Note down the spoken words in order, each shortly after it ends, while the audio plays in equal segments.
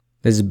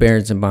This is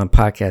Berenson Bond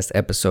Podcast,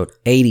 episode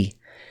 80,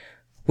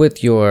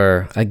 with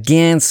your,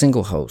 again,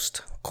 single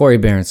host, Corey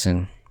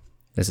Berenson.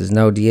 This is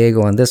no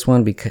Diego on this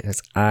one because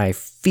I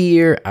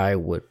fear I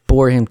would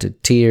bore him to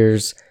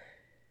tears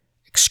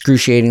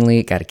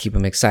excruciatingly. Got to keep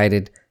him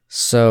excited.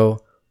 So,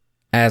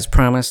 as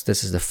promised,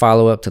 this is the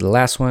follow-up to the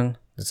last one.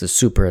 This is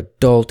super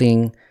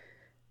adulting,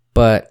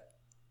 but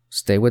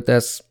stay with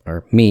us,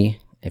 or me,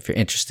 if you're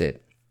interested.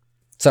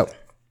 So,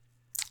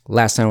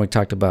 last time we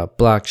talked about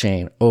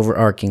blockchain,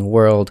 overarching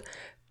world,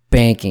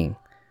 banking,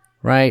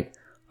 right?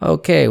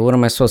 Okay, what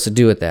am I supposed to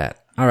do with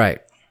that? All right.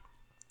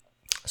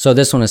 So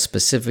this one is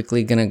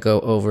specifically going to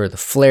go over the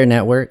Flare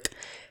network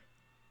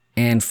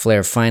and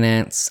Flare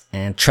Finance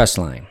and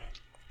Trustline.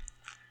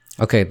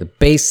 Okay, the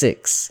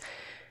basics.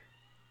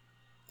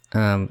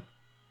 Let's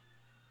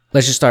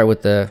just start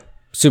with the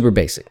super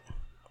basic.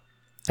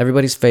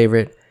 Everybody's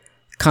favorite,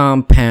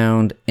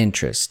 compound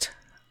interest.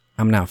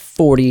 I'm now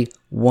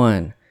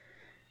 41.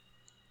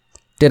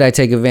 Did I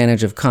take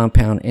advantage of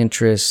compound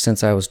interest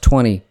since I was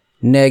 20?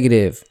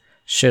 Negative.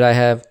 Should I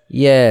have?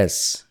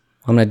 Yes.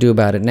 What I'm going to do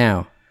about it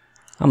now?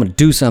 I'm going to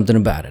do something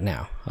about it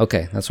now.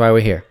 Okay, that's why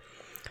we're here.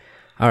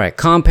 All right,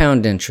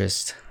 compound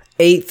interest.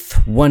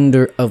 Eighth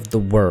wonder of the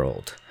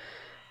world.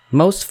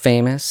 Most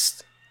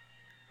famous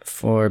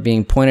for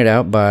being pointed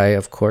out by,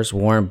 of course,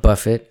 Warren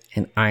Buffett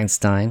and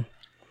Einstein.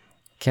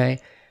 Okay,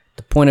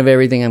 the point of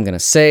everything I'm going to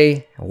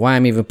say, why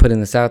I'm even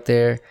putting this out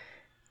there,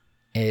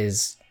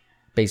 is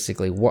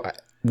basically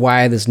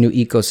why this new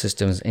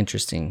ecosystem is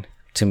interesting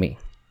to me.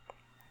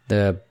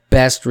 The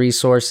best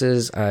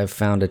resources, I've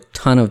found a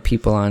ton of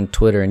people on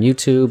Twitter and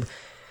YouTube,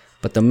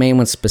 but the main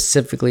one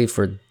specifically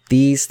for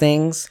these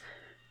things,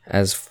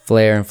 as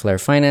Flare and Flare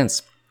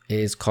Finance,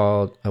 is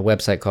called a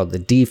website called the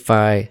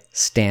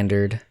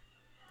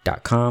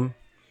DeFiStandard.com.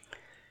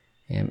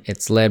 And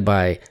it's led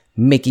by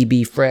Mickey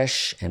B.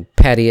 Fresh and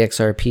Patty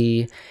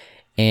XRP.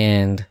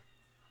 And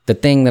the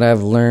thing that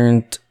I've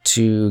learned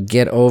to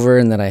get over,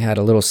 and that I had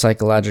a little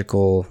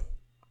psychological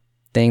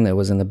thing that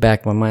was in the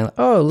back of my mind, like,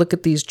 oh, look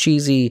at these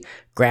cheesy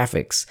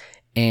graphics,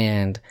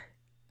 and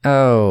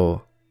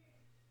oh,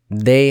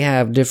 they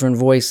have different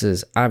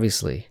voices.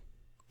 Obviously,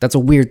 that's a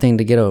weird thing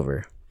to get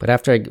over. But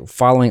after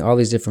following all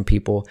these different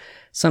people,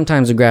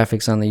 sometimes the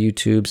graphics on the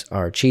YouTubes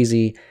are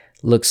cheesy,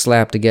 look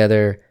slapped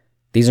together.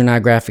 These are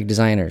not graphic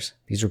designers.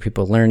 These are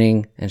people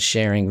learning and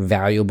sharing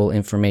valuable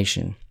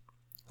information.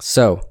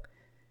 So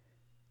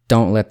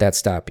don't let that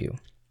stop you.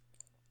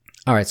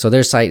 All right, so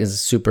their site is a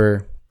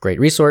super great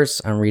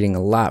resource. I'm reading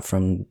a lot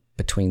from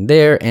between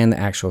there and the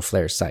actual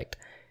Flare site.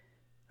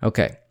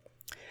 Okay,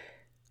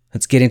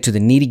 let's get into the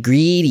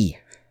nitty-gritty.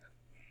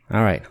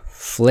 All right,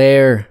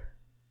 Flare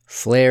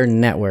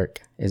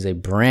Network is a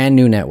brand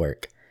new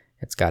network.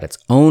 It's got its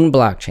own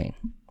blockchain.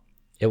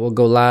 It will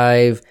go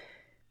live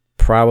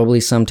probably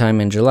sometime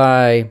in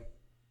July,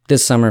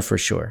 this summer for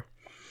sure.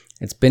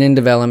 It's been in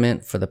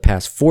development for the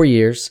past 4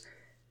 years.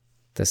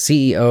 The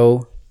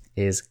CEO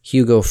is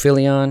Hugo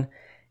Philion,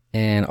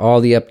 and all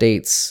the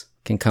updates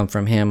can come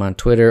from him on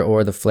Twitter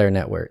or the Flare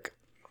Network.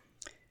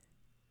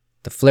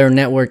 The Flare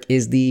Network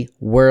is the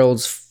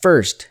world's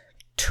first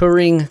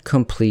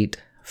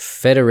Turing-complete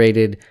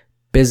federated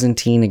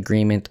Byzantine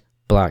agreement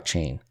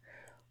blockchain.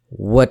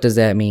 What does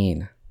that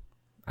mean?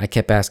 I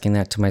kept asking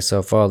that to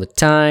myself all the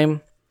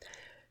time.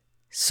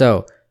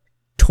 So,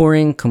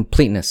 Turing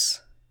completeness.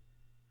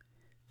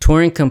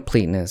 Turing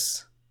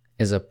completeness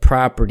is a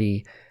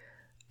property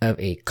of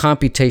a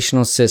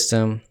computational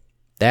system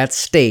that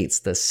states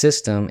the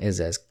system is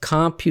as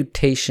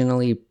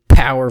computationally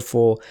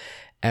powerful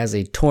as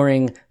a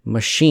Turing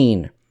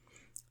machine.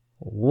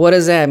 What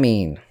does that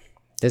mean?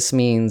 This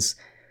means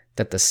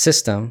that the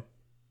system,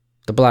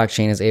 the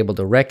blockchain, is able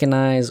to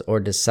recognize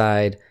or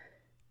decide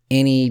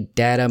any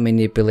data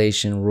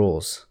manipulation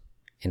rules.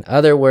 In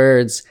other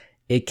words,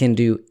 it can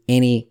do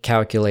any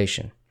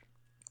calculation.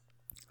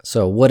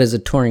 So what is a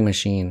Turing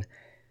machine?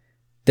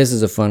 This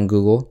is a fun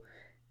Google.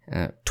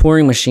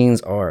 Turing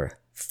machines are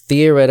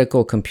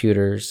theoretical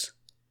computers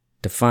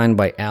defined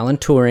by Alan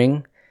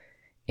Turing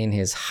in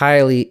his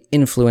highly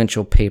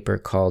influential paper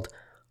called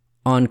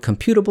On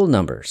Computable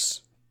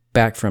Numbers,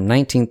 back from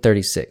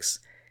 1936.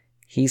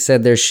 He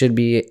said there should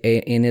be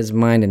in his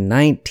mind in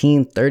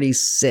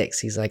 1936.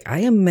 He's like, I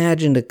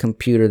imagined a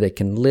computer that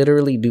can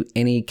literally do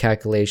any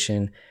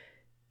calculation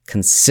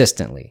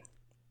consistently.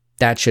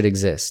 That should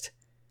exist.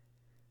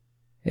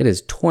 It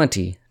is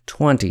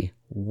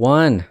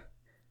 2021.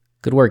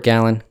 Good work,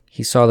 Alan.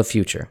 He saw the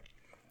future.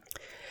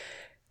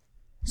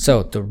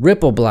 So the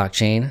Ripple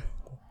blockchain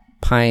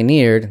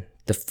pioneered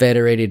the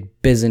federated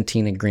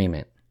Byzantine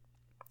agreement.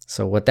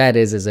 So what that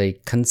is a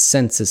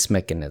consensus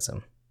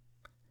mechanism.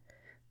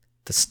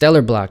 The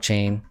Stellar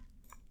blockchain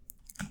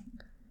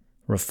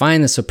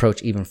refined this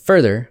approach even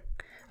further,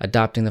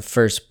 adopting the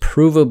first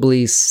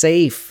provably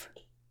safe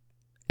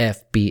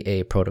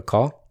FBA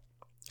protocol.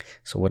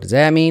 So what does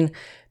that mean?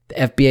 The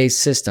FBA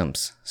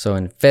systems, so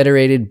in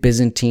Federated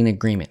Byzantine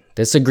Agreement.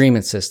 This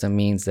agreement system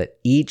means that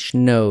each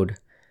node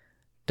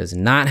does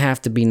not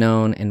have to be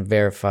known and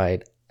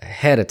verified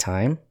ahead of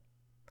time.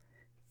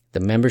 the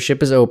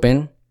membership is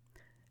open,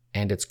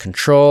 and its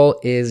control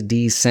is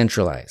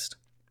decentralized.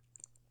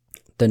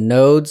 The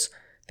nodes,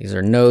 these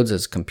are nodes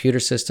as computer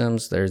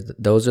systems,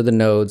 those are the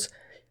nodes,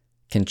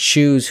 can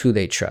choose who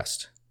they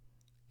trust.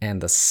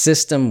 And the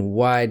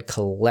system-wide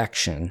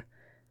collection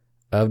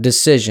of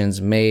decisions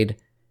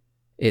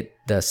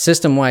the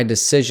system-wide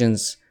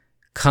decisions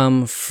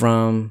come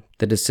from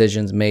the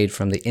decisions made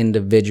from the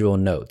individual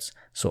nodes.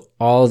 So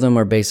all of them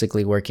are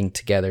basically working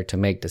together to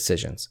make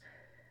decisions.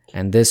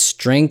 And this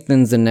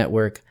strengthens the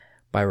network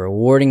by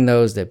rewarding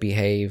those that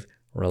behave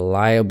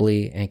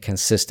reliably and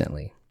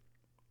consistently.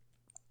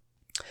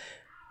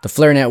 The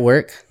Flare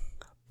network,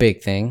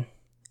 big thing,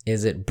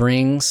 is it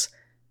brings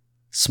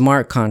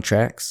smart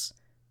contracts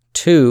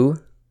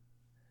to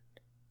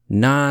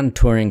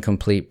non-Turing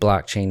complete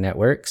blockchain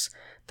networks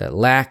that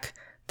lack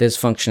this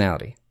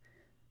functionality.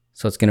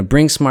 So it's going to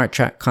bring smart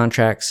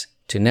contracts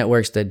to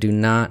networks that do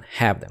not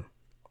have them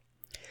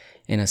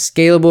in a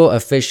scalable,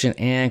 efficient,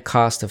 and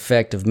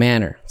cost-effective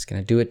manner. It's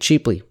going to do it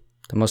cheaply,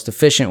 the most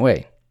efficient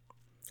way.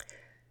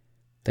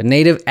 The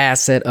native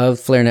asset of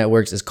Flare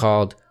networks is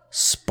called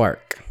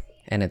Spark,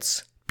 and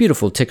its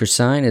beautiful ticker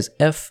sign is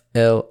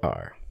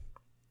FLR.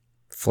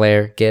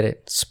 Flare, get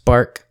it?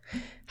 Spark.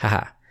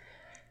 Haha.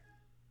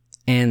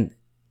 And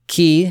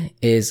key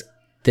is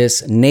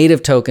this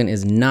native token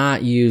is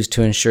not used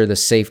to ensure the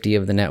safety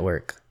of the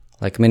network,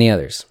 like many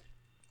others,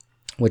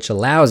 which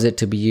allows it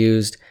to be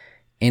used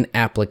in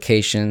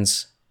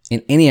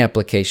any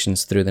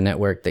applications through the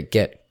network that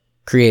get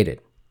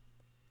created.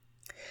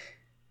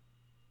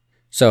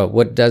 So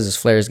what it does is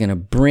Flare is going to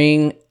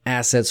bring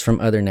assets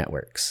from other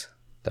networks.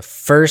 The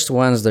first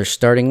ones they're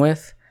starting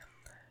with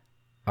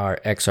are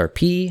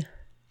XRP,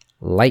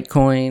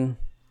 Litecoin,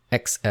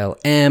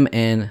 XLM,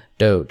 and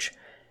Doge.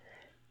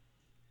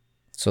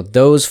 So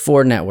those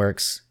 4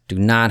 networks do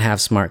not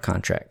have smart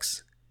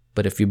contracts.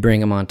 But if you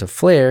bring them onto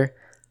Flare,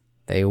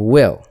 they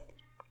will.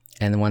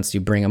 And then once you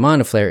bring them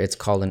onto Flare, it's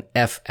called an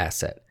F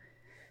asset.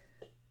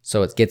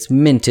 So it gets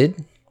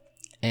minted.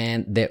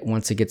 And that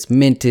once it gets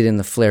minted in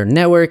the Flare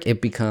network,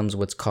 it becomes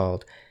what's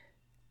called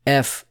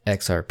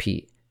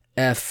FXRP,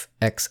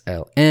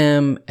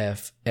 FXLM,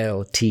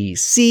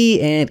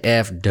 FLTC, and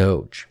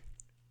FDoge.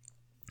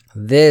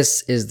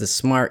 This is the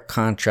smart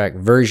contract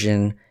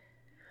version,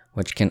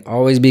 which can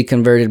always be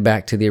converted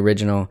back to the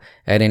original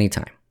at any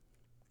time.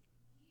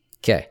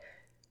 Okay.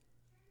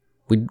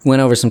 We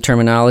went over some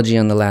terminology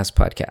on the last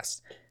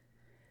podcast.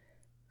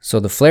 So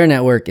the Flare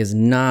network is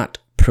not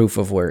proof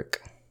of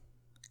work,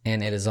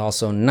 and it is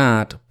also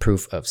not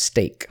proof of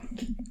stake.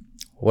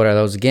 What are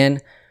those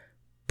again?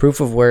 Proof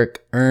of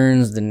work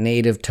earns the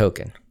native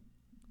token,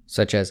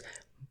 such as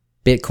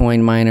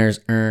Bitcoin miners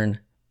earn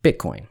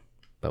Bitcoin,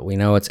 but we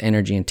know it's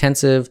energy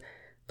intensive.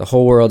 The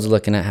whole world's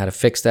looking at how to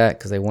fix that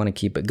because they want to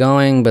keep it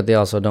going, but they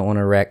also don't want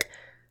to wreck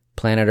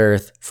planet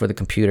Earth for the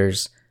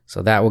computers.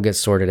 So that will get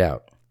sorted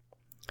out.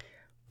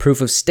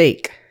 Proof of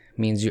stake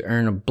means you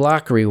earn a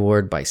block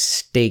reward by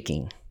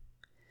staking.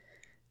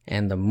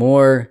 And the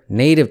more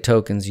native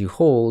tokens you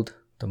hold,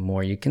 the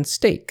more you can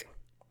stake.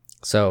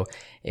 So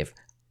if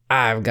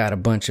I've got a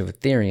bunch of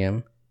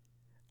Ethereum,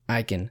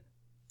 I can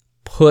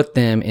put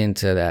them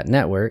into that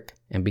network.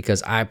 And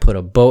because I put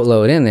a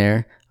boatload in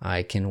there,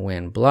 I can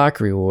win block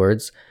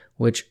rewards,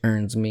 which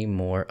earns me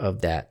more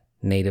of that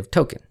native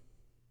token.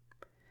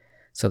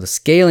 So the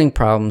scaling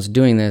problems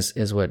doing this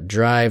is what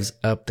drives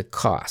up the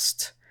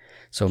cost.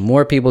 So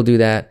more people do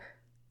that.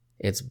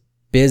 It's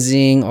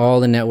busying all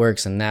the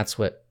networks, and that's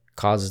what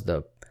causes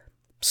the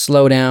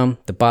slowdown,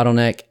 the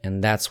bottleneck,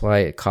 and that's why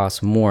it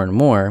costs more and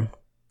more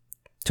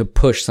to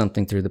push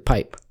something through the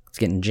pipe. It's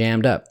getting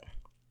jammed up.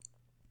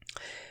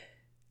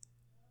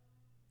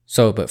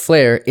 So, but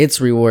Flare, its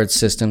reward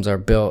systems are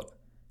built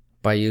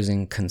by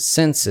using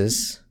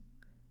consensus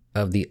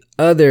of the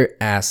other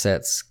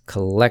assets'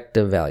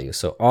 collective value.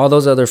 So all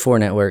those other 4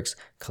 networks,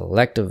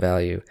 collective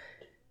value,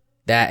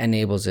 that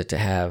enables it to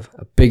have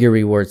a bigger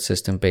reward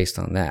system based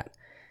on that.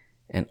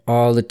 And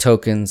all the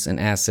tokens and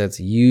assets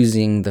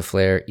using the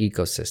Flare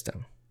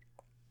ecosystem.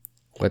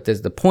 But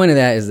the point of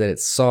that is that it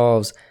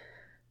solves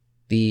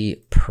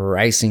the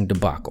pricing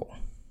debacle.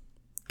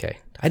 Okay,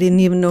 I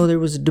didn't even know there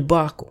was a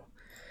debacle.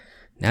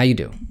 Now you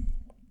do.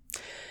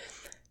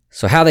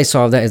 So how they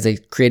solved that is they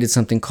created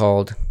something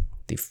called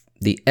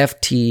the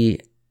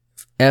FTSO,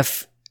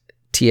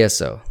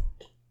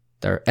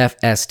 or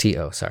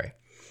FSTO, sorry.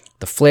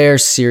 The Flare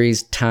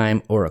Series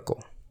Time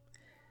Oracle.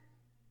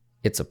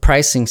 It's a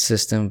pricing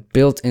system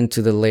built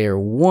into the layer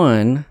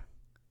 1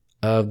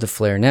 of the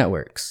Flare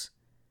networks.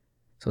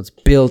 So it's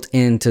built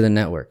into the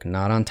network,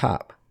 not on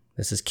top.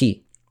 This is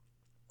key.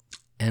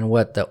 And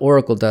what the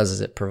Oracle does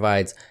is it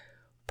provides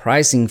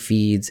pricing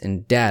feeds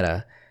and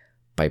data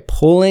by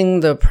pulling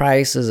the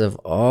prices of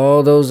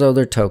all those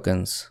other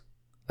tokens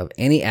of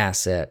any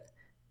asset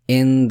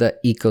in the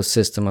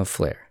ecosystem of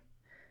Flare.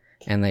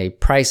 And they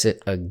price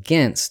it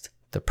against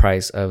the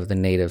price of the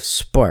native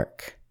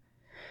Spark.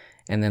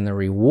 And then the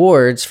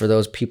rewards for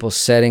those people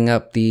setting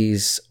up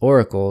these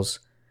oracles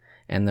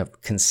and the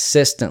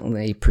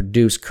consistently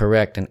produce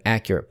correct and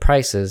accurate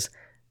prices,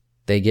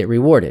 they get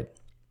rewarded.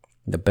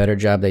 The better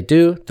job they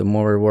do, the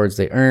more rewards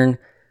they earn,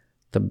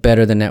 the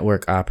better the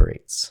network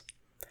operates.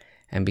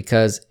 And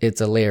because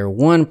it's a layer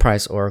 1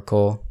 price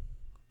oracle,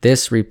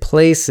 this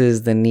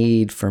replaces the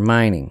need for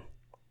mining.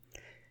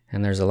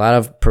 And there's a lot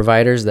of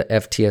providers, the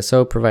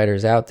FTSO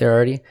providers out there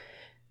already,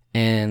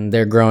 and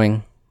they're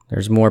growing.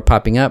 There's more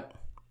popping up.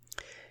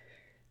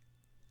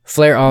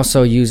 Flare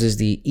also uses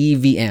the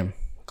EVM,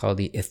 called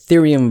the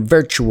Ethereum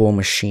Virtual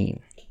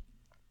Machine.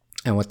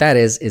 And what that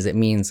is it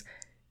means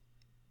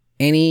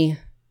any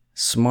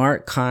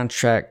smart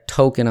contract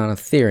token on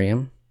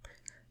Ethereum,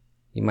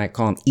 you might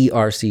call them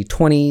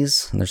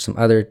ERC20s, and there's some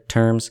other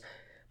terms,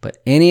 but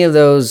any of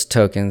those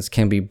tokens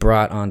can be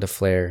brought onto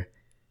Flare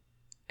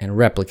and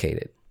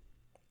replicated.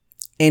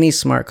 Any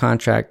smart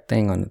contract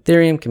thing on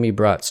Ethereum can be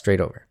brought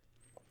straight over.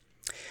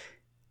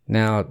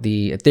 Now,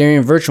 the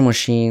Ethereum Virtual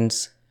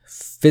Machine's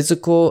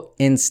physical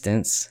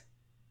instance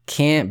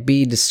can't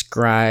be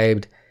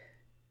described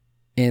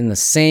in the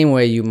same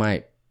way you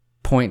might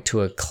point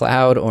to a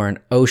cloud or an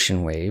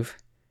ocean wave,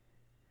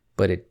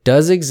 but it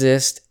does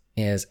exist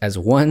as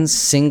one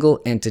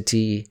single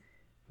entity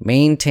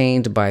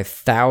maintained by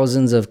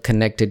thousands of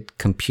connected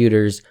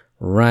computers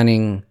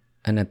running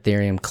an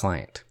Ethereum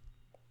client.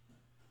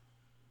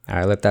 All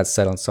right, let that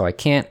settle. So I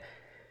can't,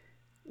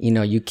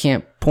 you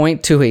can't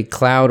point to a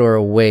cloud or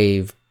a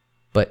wave,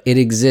 but it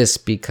exists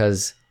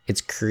because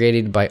it's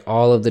created by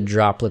all of the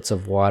droplets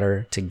of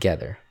water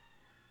together.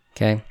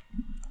 Okay?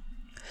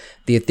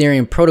 The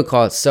Ethereum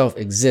protocol itself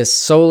exists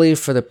solely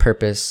for the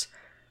purpose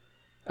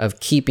of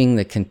keeping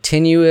the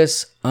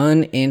continuous,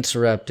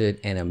 uninterrupted,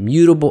 and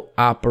immutable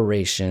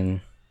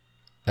operation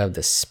of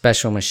the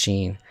special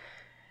machine.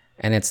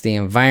 And it's the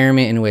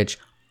environment in which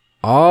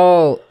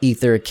all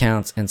Ether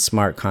accounts and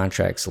smart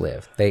contracts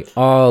live. They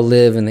all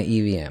live in the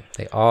EVM.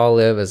 They all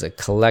live as a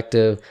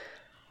collective,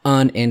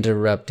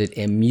 uninterrupted,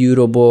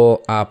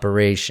 immutable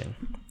operation,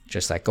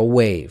 just like a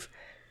wave.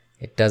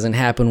 It doesn't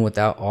happen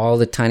without all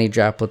the tiny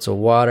droplets of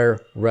water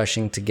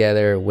rushing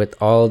together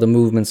with all the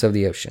movements of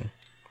the ocean.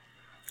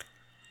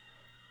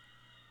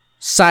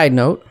 Side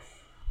note,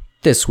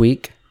 this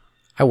week,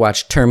 I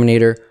watched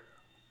Terminator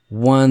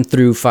 1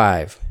 through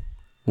 5.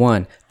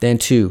 1, then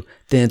 2,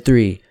 then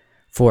 3,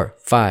 4,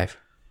 5.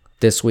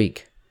 This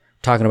week.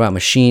 Talking about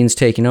machines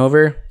taking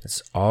over.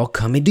 It's all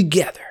coming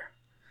together.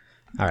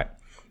 All right.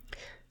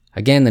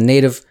 Again, the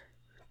native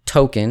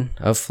token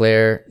of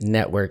Flare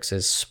Networks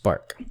is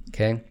Spark.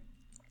 Okay.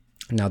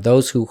 Now,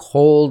 those who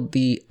hold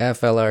the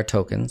FLR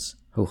tokens,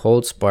 who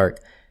hold Spark,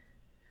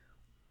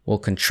 will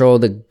control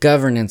the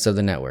governance of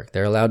the network.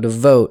 They're allowed to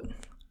vote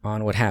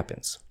on what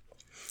happens.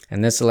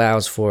 And this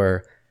allows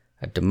for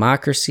a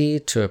democracy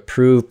to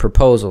approve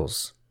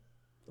proposals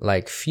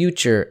like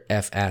future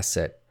F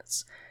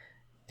assets,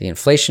 the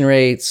inflation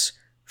rates,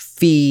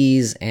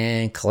 fees,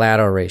 and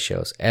collateral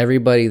ratios.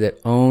 Everybody that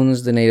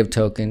owns the native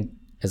token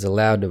is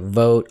allowed to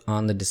vote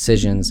on the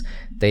decisions.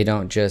 They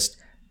don't just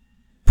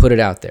put it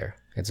out there.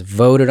 It's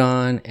voted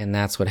on, and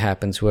that's what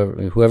happens.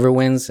 Whoever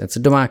wins, it's a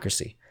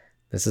democracy.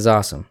 This is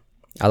awesome.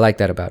 I like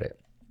that about it.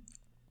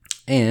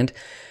 And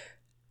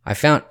I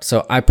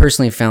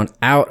personally found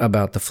out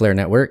about the Flare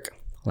network,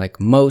 like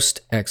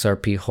most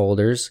XRP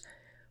holders,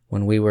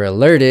 when we were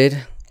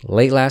alerted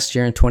late last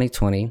year in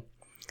 2020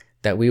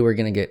 that we were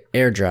going to get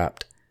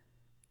airdropped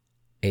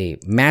a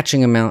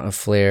matching amount of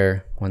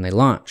Flare when they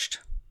launched.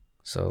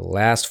 So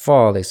last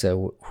fall, they said,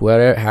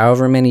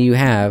 however many you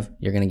have,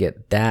 you're going to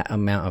get that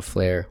amount of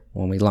Flare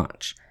when we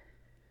launch.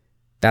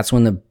 That's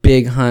when the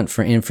big hunt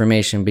for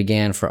information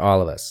began for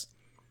all of us.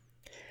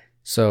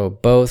 So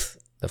both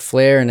the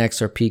Flare and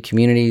XRP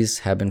communities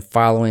have been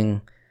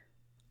following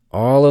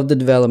all of the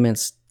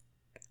developments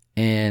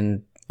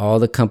and all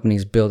the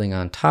companies building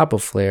on top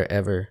of Flare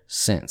ever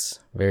since,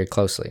 very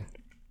closely.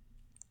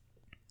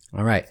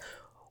 All right.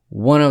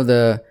 One of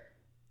the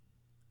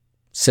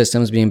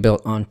systems being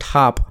built on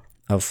top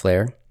of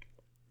Flare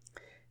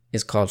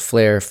is called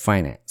Flare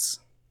Finance.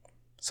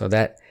 So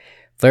that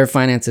Flare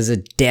Finance is a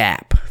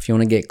dApp. If you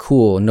want to get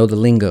cool, know the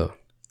lingo.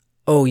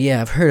 Oh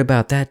yeah, I've heard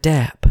about that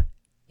dApp.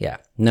 Yeah,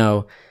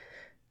 no,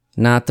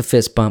 not the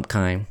fist bump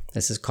kind.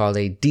 This is called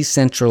a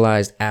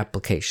decentralized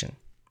application.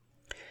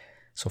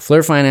 So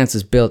Flare Finance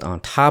is built on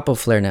top of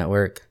Flare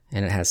Network,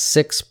 and it has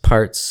 6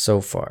 parts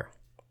so far.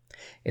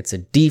 It's a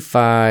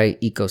DeFi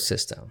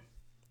ecosystem.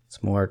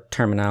 It's more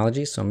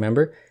terminology, so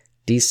remember,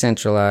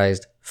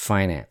 decentralized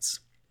finance.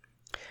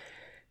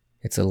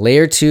 It's a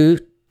layer 2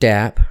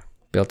 dApp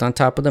built on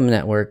top of the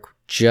network,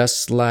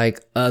 just like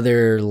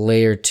other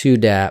layer 2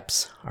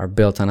 dApps are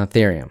built on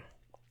Ethereum.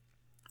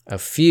 A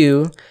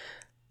few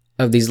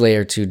of these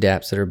layer 2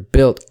 dApps that are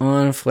built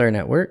on Flare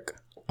Network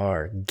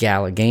are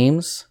Gala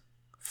Games,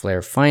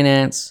 Flare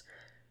Finance,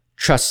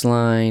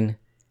 Trustline,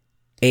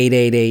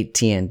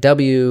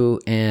 888TNW,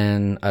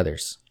 and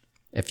others.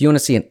 If you want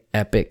to see an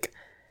epic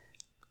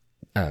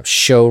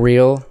show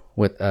reel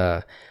with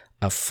a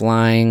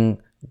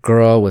flying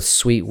girl with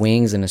sweet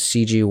wings in a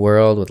CG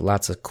world with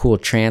lots of cool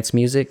trance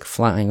music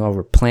flying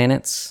over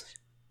planets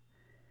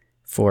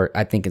for,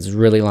 I think it's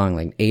really long,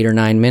 like 8 or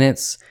 9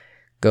 minutes,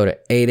 go to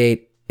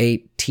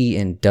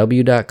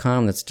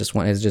 888tnw.com. It's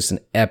just an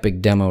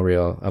epic demo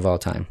reel of all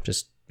time.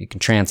 Just, you can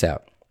trance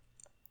out.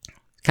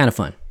 Kind of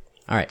fun.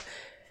 All right.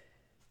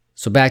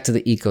 So back to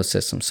the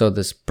ecosystem. So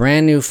this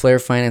brand new Flare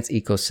Finance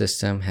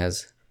ecosystem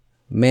has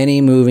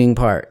many moving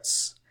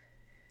parts.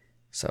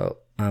 So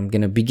I'm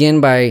going to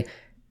begin by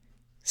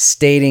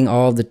stating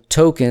all the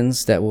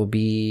tokens that'll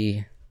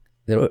be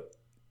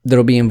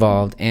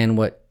involved and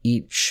what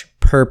each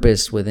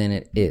purpose within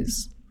it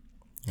is.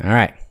 All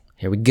right,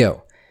 here we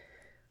go.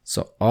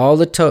 So all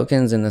the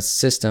tokens in the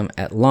system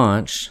at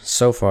launch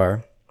so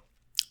far,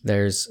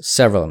 there's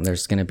several of them.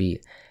 There's going to be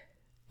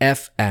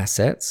F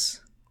assets.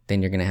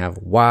 Then you're going to have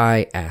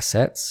Y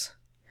assets,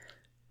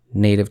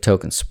 native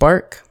token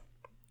Spark.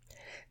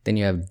 Then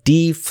you have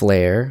D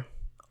Flare,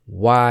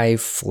 Y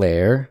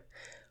Flare,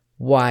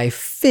 Y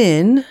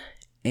Fin,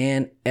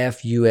 and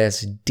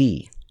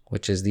FUSD,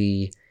 which is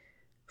the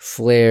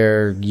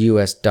Flare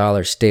US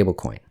dollar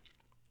stablecoin.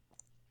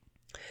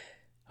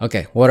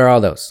 Okay, what are all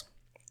those?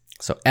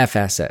 So F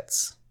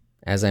assets,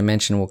 as I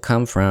mentioned, will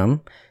come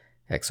from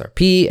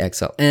XRP,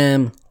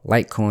 XLM,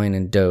 Litecoin,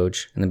 and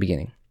Doge in the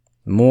beginning.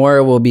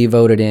 More will be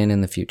voted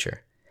in the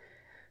future.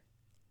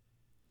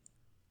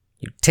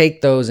 You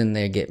take those and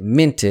they get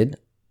minted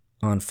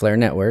on Flare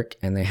Network,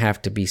 and they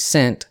have to be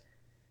sent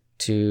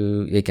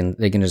to, they can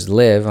just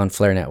live on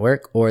Flare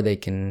Network, or they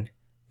can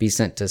be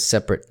sent to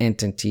separate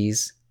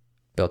entities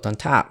built on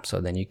top. So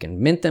then you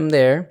can mint them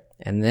there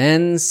and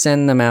then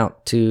send them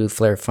out to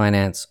Flare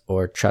Finance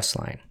or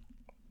Trustline.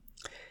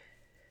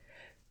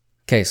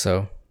 Okay,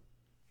 so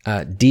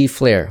D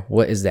Flare,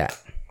 what is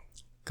that?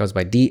 Goes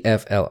by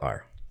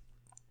DFLR,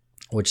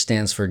 which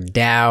stands for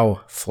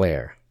DAO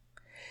Flare.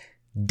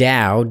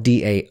 DAO,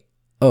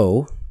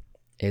 D-A-O,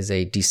 is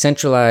a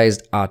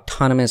decentralized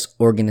autonomous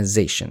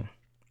organization.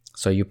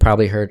 So you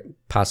probably heard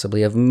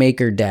possibly of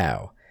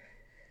MakerDAO.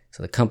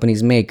 So the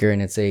company's Maker,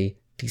 and it's a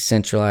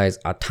decentralized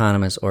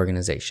autonomous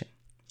organization.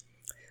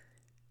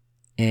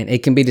 And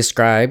it can be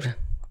described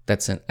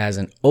as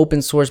an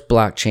open source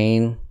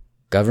blockchain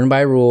governed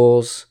by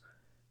rules,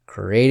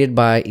 created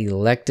by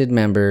elected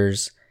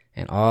members,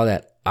 and all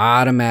that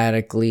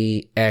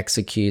automatically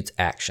executes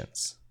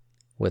actions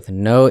with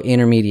no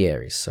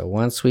intermediaries. So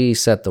once we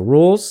set the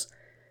rules,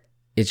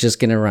 it's just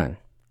going to run,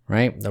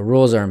 right? The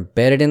rules are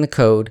embedded in the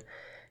code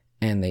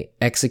and they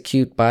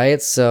execute by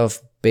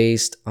itself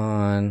based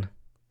on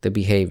the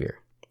behavior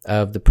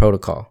of the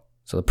protocol.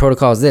 So the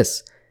protocol is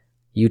this.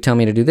 You tell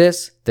me to do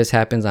this, this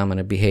happens, I'm going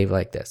to behave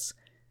like this.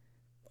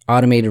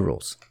 Automated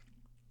rules.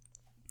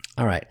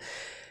 All right.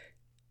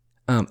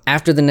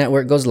 After the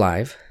network goes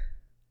live,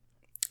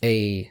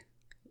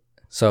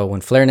 so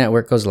when Flare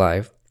Network goes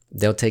live,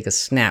 they'll take a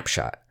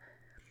snapshot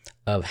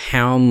of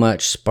how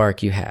much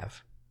Spark you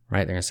have,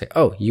 right? They're going to say,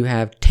 oh, you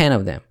have 10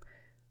 of them.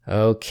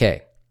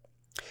 Okay.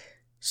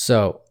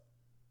 So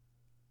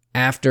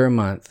after a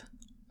month,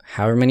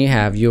 however many you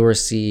have, you'll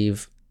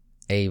receive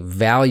a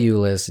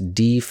valueless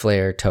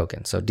D-Flare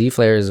token. So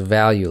D-Flare is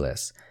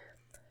valueless,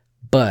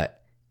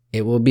 but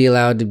it will be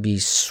allowed to be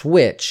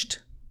switched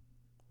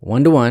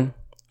 1-to-1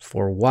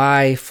 for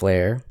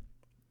Y-Flare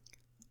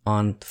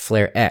on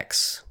Flare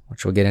X,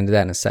 which we'll get into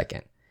that in a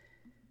second.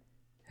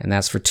 And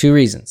that's for two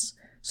reasons.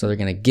 So they're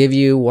going to give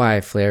you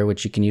Y-Flare,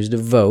 which you can use to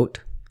vote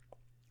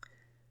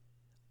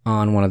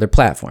on one of their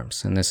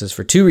platforms. And this is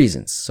for two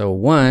reasons. So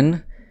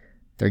one,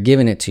 they're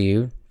giving it to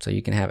you so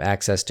you can have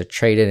access to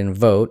trade it and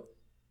vote,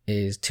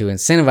 is to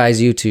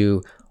incentivize you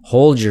to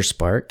hold your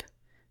Spark,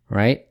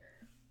 right?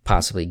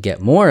 Possibly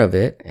get more of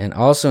it, and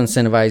also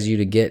incentivize you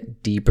to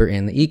get deeper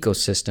in the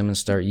ecosystem and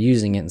start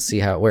using it and see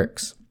how it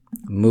works.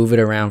 Move it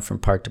around from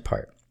part to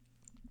part.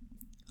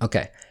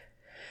 Okay.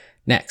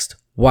 Next,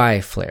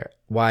 Y-Flare,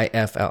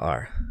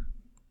 YFLR.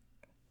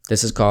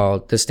 This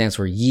stands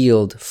for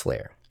Yield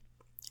Flare.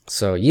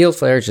 So Yield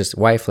Flare is just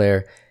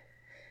Y-Flare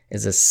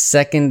is a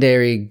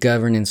secondary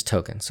governance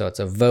token. So it's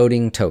a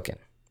voting token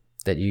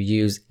that you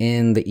use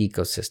in the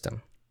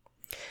ecosystem.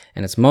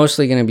 And it's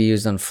mostly going to be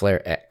used on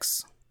Flare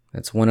X.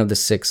 It's one of the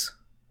 6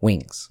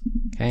 wings.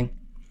 Okay.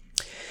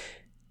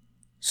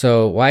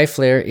 So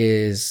Y-Flare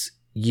is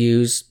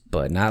used,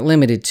 but not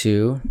limited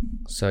to.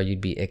 So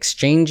you'd be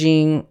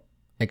exchange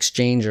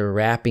or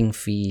wrapping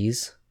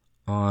fees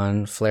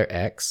on Flare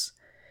X.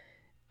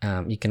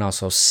 You can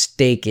also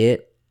stake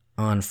it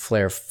on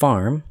Flare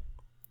Farm,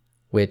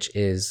 which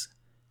is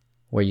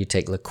where you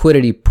take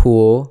liquidity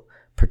pool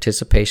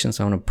participation.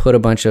 So I'm going to put a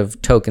bunch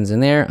of tokens in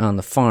there on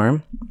the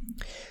farm.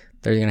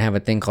 They're going to have a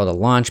thing called a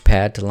launch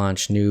pad to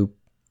launch new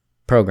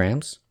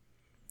programs.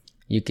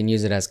 You can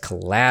use it as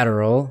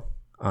collateral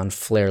on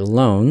Flare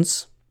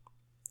loans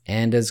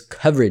and as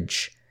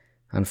coverage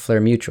on Flare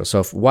Mutual.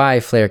 So if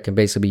Y-Flare can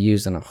basically be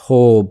used in a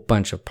whole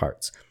bunch of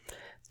parts.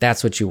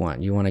 That's what you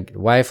want.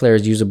 Y-Flare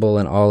is usable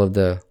in all of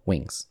the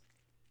wings.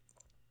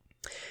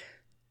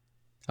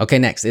 Okay,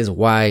 next is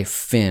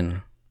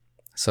Y-Fin.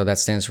 So that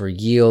stands for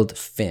Yield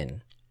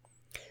Fin.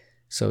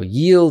 So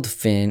Yield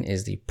Fin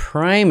is the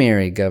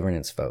primary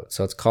governance vote.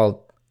 So it's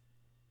called,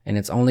 and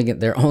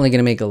they're only going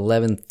to make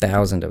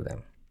 11,000 of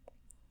them.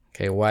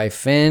 Okay,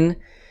 YFin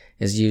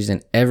is used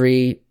in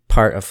every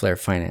part of Flare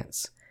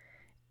Finance,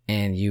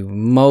 and you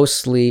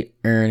mostly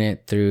earn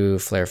it through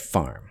Flare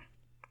Farm.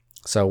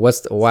 So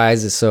why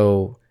is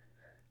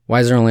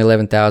there only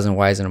 11,000?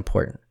 Why is it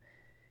important?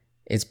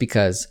 It's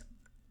because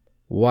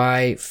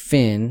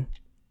YFin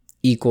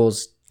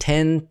equals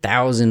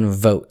 10,000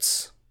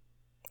 votes.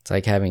 It's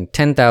like having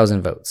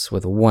 10,000 votes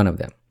with one of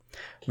them.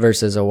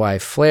 Versus a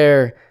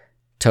YFlare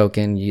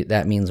token,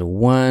 that means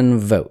one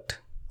vote.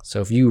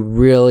 So if you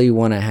really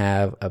want to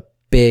have a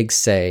big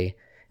say,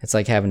 it's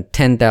like having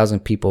 10,000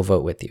 people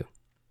vote with you.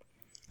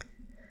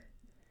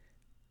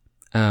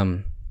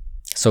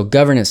 So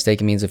governance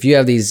staking means if you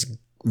have these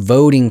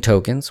voting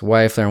tokens,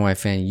 YFlare and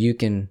YFin, you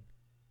can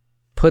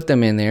put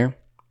them in there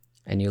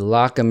and you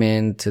lock them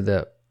into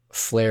the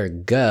Flare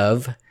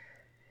Gov,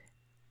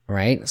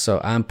 right? So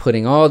I'm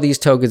putting all these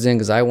tokens in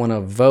because I want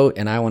to vote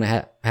and I want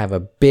to have a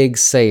big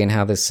say in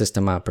how this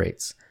system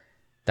operates.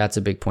 That's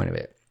a big point of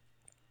it.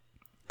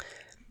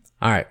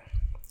 All right.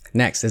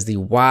 Next is the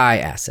Y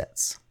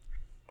assets.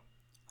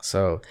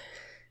 So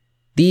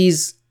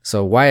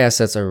Y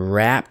assets are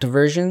wrapped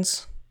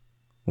versions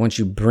once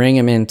you bring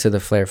them into the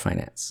Flare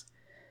Finance.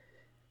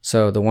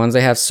 So the ones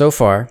I have so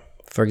far,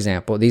 for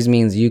example, these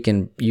means you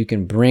can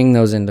bring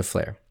those into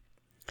Flare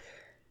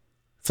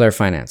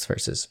Finance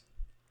versus.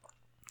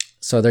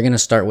 So they're going to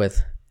start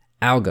with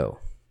Algo,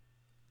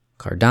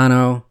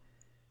 Cardano,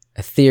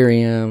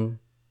 Ethereum,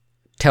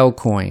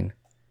 Telcoin,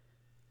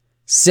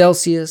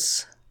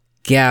 Celsius,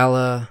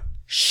 Gala,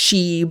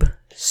 Sheeb,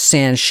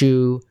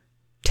 Sandshoe,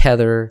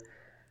 Tether,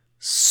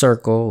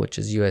 Circle, which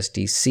is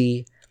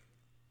USDC,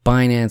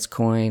 Binance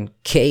Coin,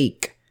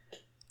 Cake,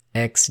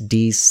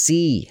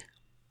 XDC,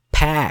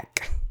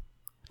 PAC,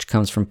 which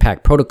comes from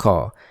PAC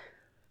Protocol,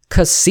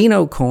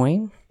 Casino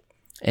Coin,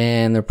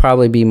 and there'll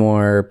probably be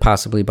more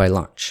possibly by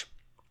launch.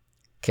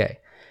 Okay.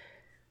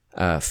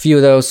 A few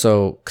of those.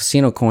 So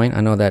Casino Coin,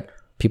 I know that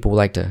people would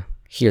like to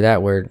hear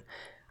that word.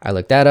 I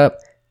looked that up.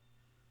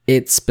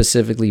 It's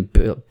specifically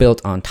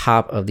built on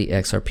top of the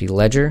XRP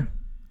ledger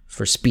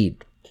for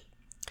speed.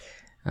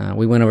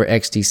 We went over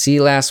XDC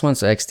last one.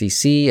 So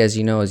XDC, as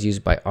you know, is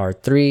used by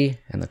R3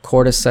 and the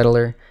Corda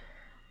settler,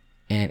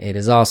 and it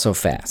is also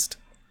fast.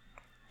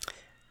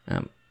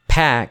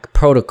 PAC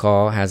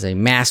Protocol has a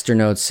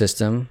masternode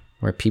system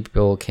where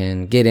people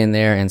can get in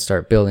there and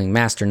start building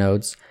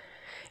masternodes.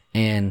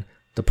 And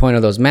the point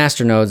of those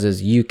masternodes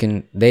is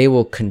they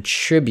will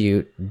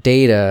contribute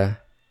data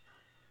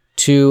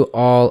to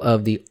all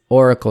of the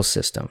Oracle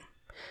system.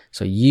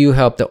 So you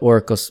help the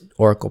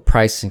Oracle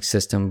pricing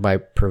system by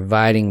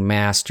providing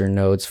master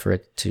nodes for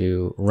it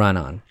to run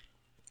on.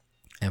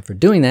 And for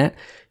doing that,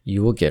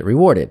 you will get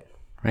rewarded,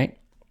 right?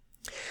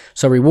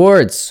 So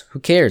rewards, who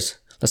cares?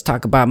 Let's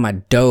talk about my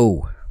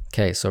dough.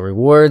 Okay, so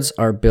rewards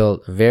are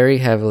built very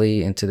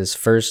heavily into this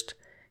first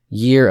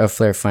year of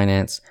Flare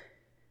Finance.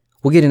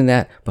 We'll get into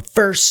that. But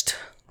first,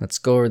 let's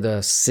go over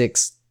the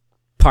 6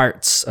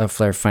 parts of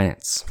Flare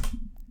Finance.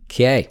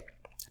 Okay,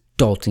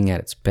 adulting at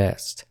its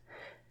best.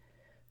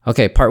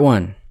 Okay, part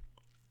 1,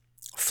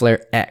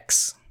 Flare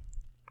X.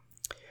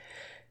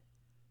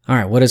 All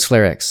right, what is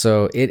Flare X?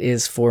 So it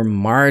is for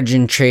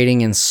margin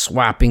trading and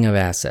swapping of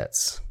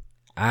assets.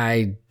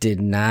 I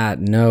did not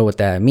know what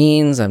that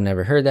means. I've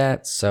never heard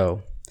that.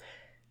 So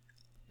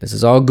this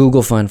is all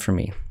Google fun for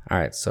me. All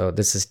right, so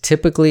this is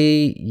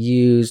typically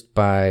used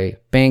by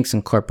banks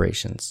and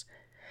corporations.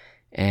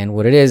 And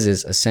what it is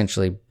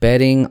essentially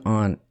betting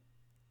on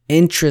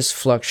interest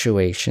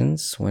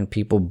fluctuations when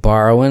people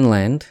borrow and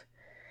lend.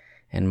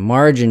 And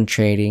margin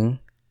trading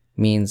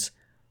means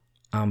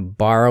I'm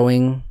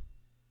borrowing,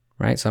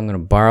 right? So I'm going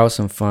to borrow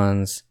some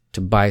funds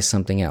to buy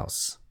something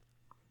else.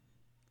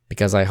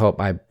 Because I hope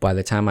by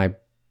the time I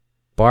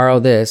borrow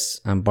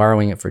this, I'm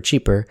borrowing it for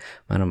cheaper.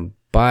 I'm going to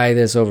buy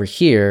this over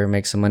here,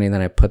 make some money, and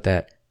then I put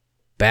that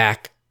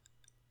back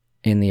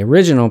in the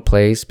original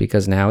place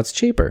because now it's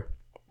cheaper.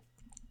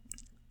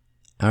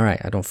 All right,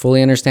 I don't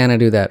fully understand how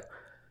to do that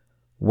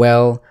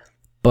well,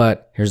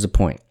 but here's the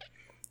point.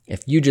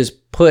 If you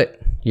just put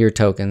your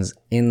tokens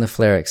in the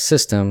FlareX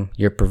system,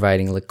 you're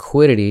providing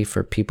liquidity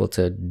for people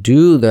to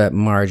do the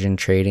margin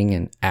trading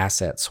and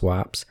asset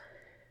swaps.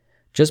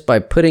 Just by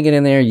putting it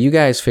in there, you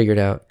guys figured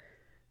out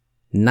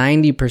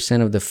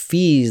 90% of the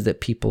fees that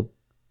people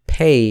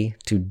pay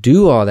to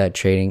do all that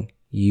trading,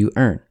 you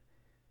earn.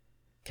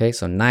 Okay,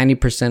 so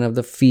 90% of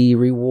the fee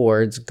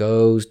rewards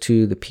goes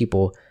to the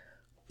people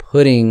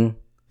putting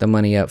the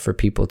money up for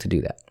people to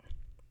do that.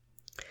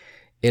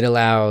 It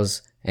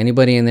allows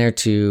anybody in there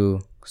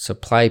to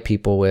supply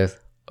people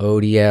with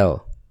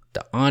ODL,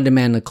 the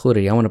on-demand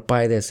liquidity. I want to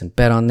buy this and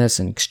bet on this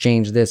and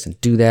exchange this and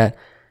do that.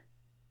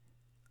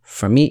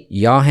 For me,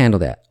 y'all handle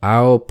that.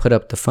 I'll put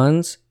up the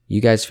funds.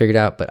 You guys figure it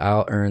out, but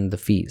I'll earn the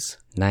fees,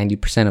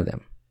 90% of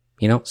them,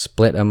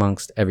 split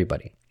amongst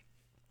everybody.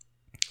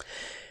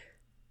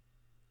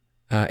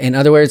 In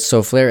other words,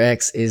 so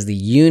FlareX is the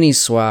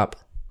Uniswap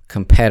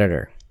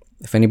competitor,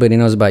 if anybody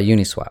knows about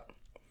Uniswap.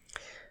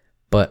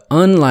 But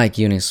unlike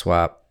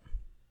Uniswap,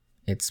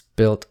 it's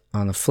built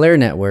on the Flare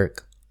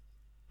network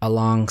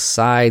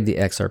alongside the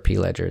XRP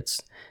ledger.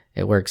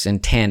 It works in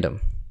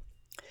tandem.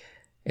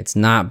 It's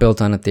not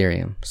built on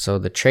Ethereum. So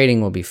the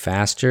trading will be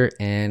faster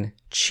and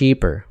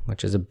cheaper,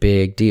 which is a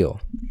big deal.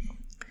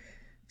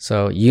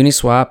 So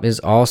Uniswap is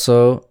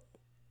also,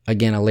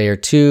 again, a layer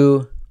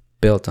 2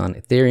 built on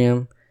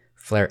Ethereum.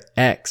 Flare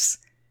X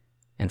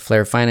and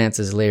Flare Finance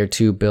is layer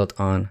 2 built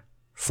on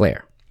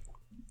Flare.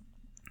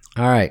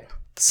 All right,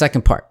 the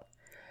second part,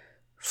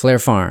 Flare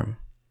Farm.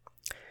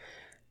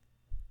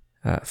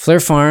 Flare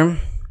Farm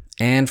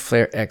and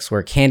Flare X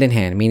work hand in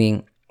hand,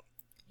 meaning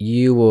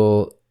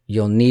you'll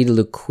need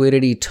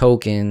liquidity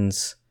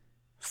tokens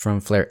from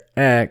Flare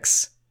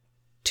X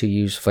to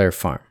use Flare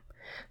Farm.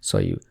 So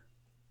you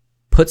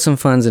put some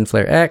funds in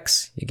Flare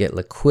X, you get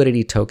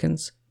liquidity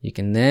tokens. You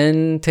can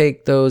then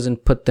take those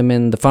and put them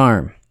in the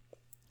farm.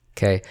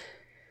 Okay.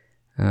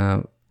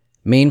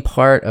 Main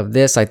part of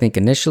this, I think,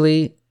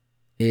 initially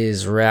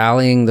is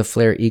rallying the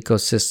Flare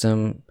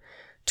ecosystem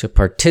to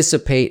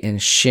participate in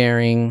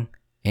sharing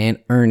and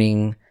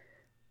earning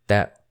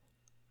that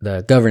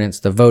the governance,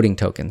 the voting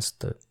tokens,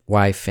 the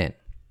YFIN.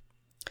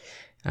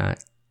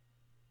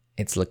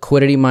 It's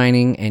liquidity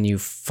mining, and you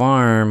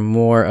farm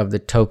more of the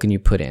token you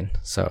put in.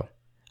 So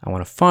I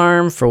want to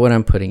farm for what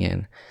I'm putting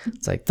in.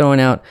 It's like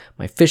throwing out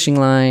my fishing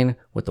line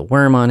with a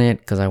worm on it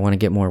because I want to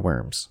get more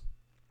worms.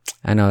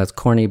 I know that's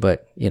corny,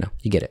 but you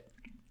get it.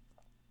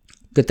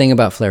 Good thing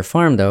about Flare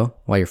Farm, though,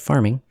 while you're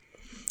farming,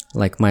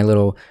 like my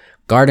little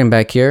garden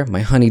back here,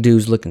 my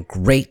honeydew's looking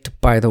great,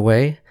 by the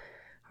way.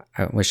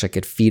 I wish I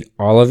could feed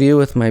all of you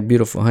with my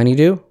beautiful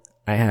honeydew.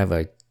 I have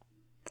a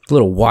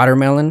little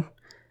watermelon.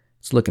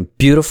 It's looking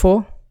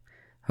beautiful.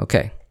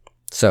 Okay,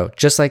 so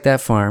just like that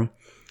farm,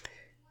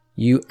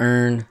 you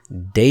earn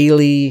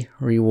daily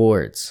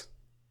rewards.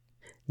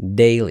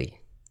 Daily.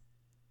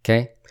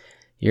 Okay?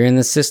 You're in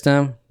the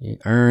system, you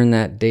earn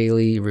that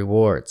daily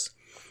rewards.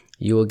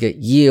 You will get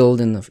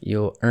yield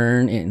you'll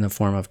earn it in the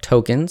form of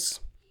tokens.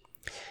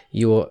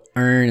 You will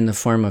earn in the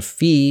form of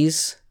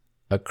fees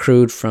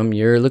accrued from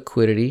your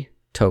liquidity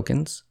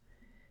tokens.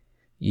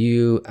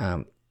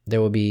 There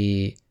will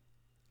be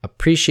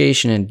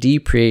appreciation and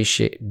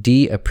depreciation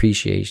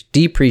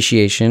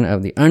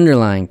of the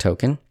underlying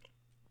token.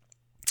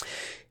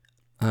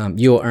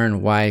 You'll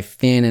earn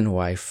YFIN and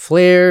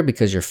YFlare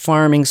because you're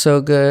farming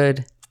so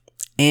good.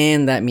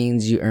 And that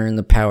means you earn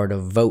the power to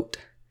vote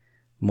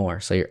more.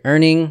 So you're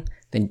earning,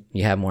 then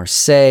you have more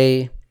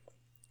say.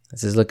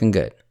 This is looking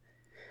good.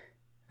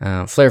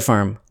 Flare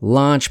Farm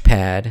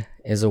Launchpad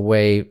is a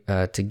way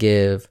to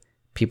give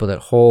people that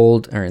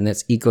hold or in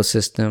this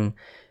ecosystem,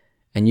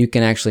 and you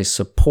can actually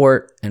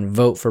support and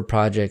vote for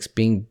projects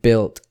being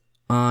built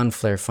on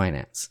Flare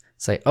Finance.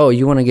 Say, oh,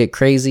 you want to get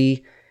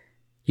crazy?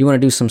 You want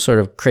to do some sort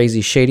of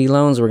crazy shady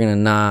loans? We're going to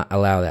not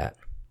allow that.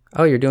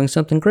 Oh, you're doing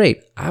something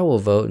great. I will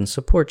vote and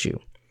support you.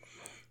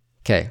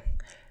 Okay.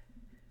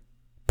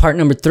 Part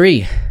number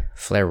 3,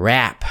 Flare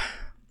Wrap.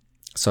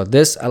 So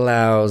this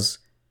allows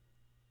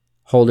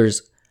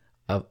holders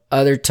of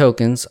other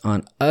tokens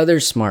on other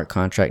smart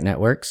contract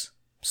networks,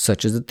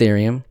 such as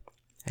Ethereum,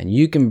 and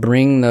you can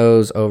bring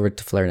those over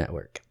to Flare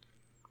Network.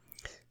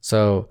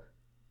 So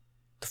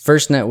the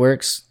first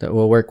networks that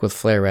will work with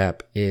Flare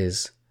Wrap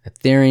is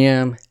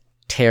Ethereum,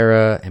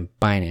 Terra, and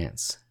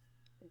Binance.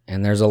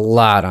 And there's a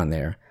lot on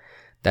there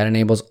that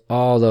enables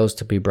all those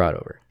to be brought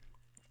over.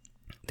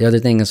 The other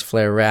thing is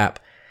Flare Wrap.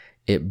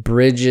 It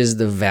bridges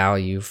the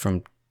value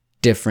from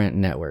different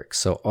networks.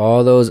 So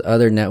all those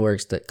other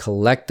networks that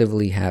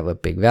collectively have a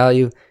big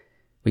value,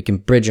 we can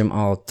bridge them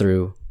all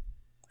through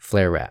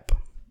Flare Wrap.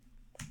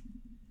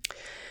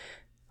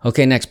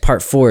 Okay, next,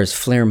 part 4 is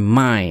Flare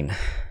Mine.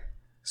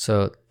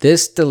 So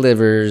this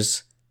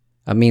delivers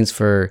a means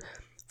for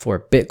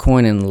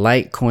Bitcoin and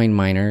Litecoin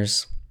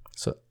miners,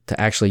 so to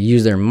actually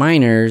use their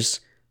miners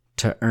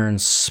to earn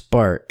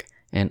Spark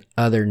and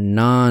other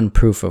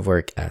non-proof of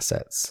work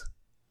assets.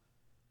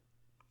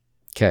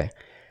 Okay,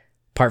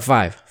 part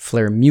 5,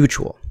 Flare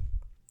Mutual.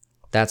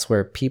 That's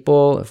where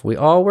people, if we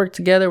all work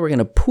together, we're going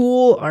to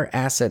pool our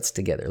assets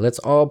together. Let's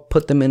all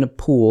put them in a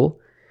pool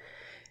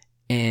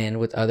and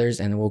with others,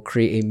 and we'll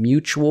create a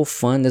mutual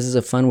fund. This is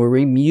a fund where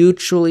we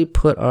mutually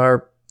put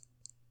our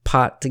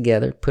pot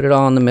together, put it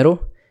all in the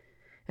middle,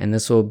 and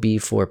this will be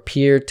for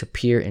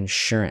peer-to-peer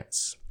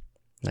insurance.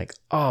 Like,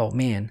 oh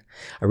man,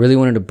 I really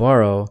wanted to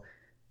borrow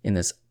in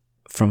this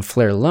from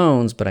Flare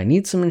Loans, but I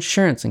need some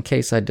insurance in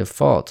case I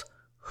default.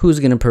 Who's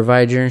going to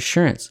provide your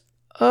insurance?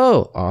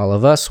 Oh, all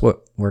of us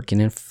working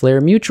in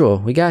Flare Mutual.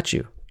 We got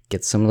you.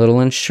 Get some little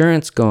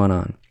insurance going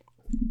on.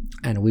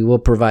 And we will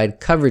provide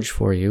coverage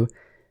for you,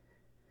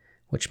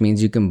 which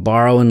means you can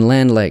borrow and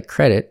lend like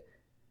credit,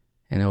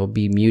 and it will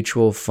be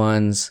mutual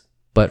funds,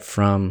 but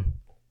from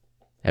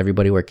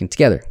everybody working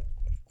together.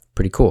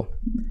 Pretty cool.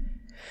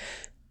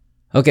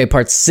 Okay,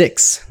 part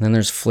 6. Then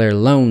there's Flare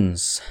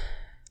Loans.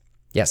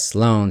 Yes,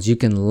 loans. You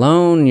can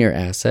loan your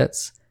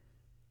assets,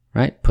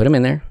 right? Put them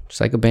in there,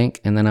 just like a bank,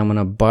 and then I'm going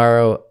to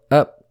borrow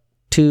up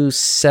to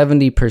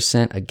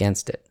 70%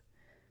 against it.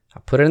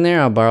 I'll put it in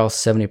there, I'll borrow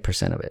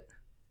 70% of it.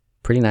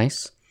 Pretty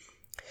nice.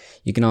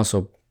 You can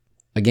also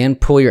again,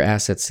 pull your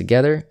assets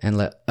together and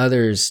let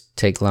others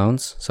take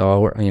loans.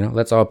 So,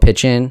 let's all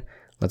pitch in.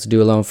 Let's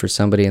do a loan for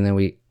somebody, and then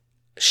we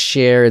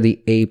share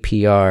the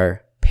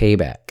APR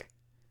payback.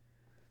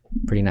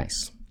 Pretty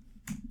nice.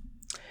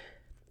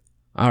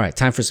 All right,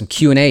 time for some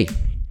Q&A.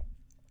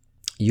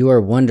 You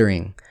are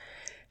wondering,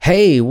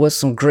 hey,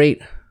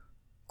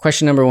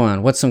 question number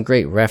 1, what's some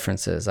great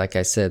references? Like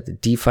I said, the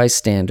DeFi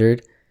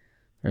Standard.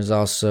 There's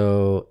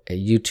also a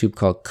YouTube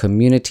called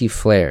Community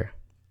Flare.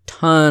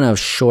 Ton of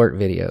short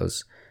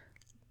videos.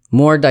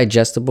 More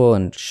digestible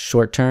and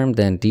short term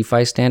than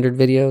DeFi Standard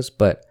videos,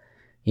 but,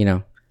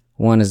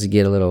 one is to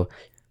get a little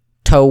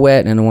toe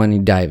wet and one you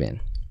dive in.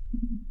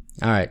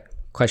 All right,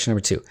 question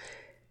number 2.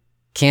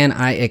 Can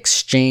I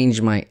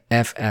exchange my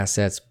F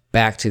assets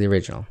back to the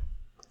original?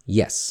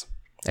 Yes,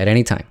 at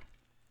any time.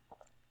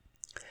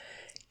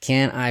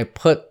 Can I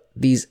put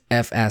these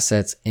F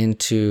assets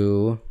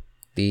into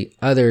the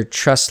other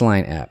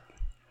Trustline app,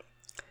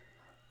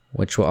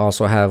 which will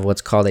also have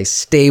what's called a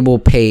stable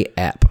pay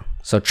app?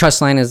 So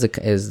Trustline is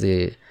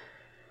the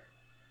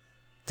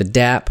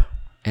DApp,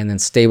 and then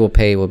stable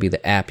pay will be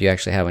the app you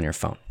actually have on your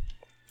phone.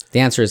 The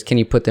answer is, can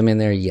you put them in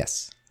there?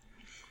 Yes.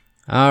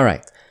 All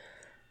right.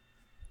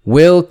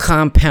 Will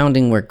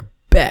compounding work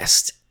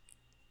best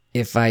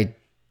if I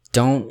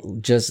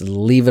don't just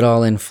leave it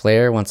all in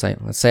Flare? Let's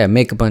say I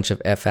make a bunch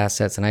of F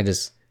assets and I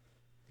just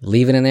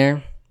leave it in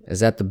there.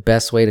 Is that the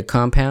best way to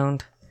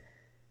compound?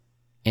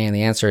 And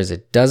the answer is,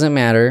 it doesn't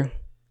matter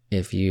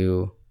if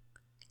you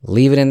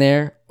leave it in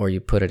there or you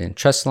put it in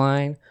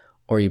Trustline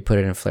or you put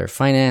it in Flare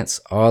Finance.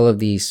 All of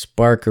these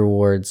Spark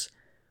rewards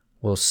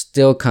will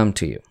still come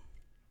to you.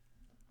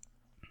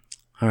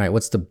 All right,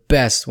 what's the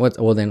best way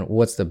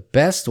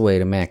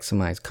to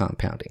maximize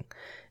compounding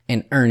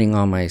and earning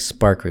all my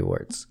Spark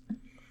rewards?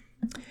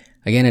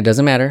 Again, it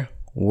doesn't matter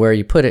where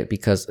you put it,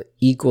 because the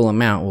equal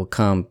amount will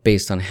come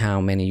based on how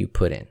many you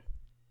put in.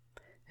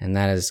 And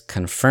that is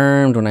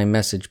confirmed when I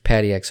message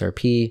Patty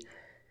XRP.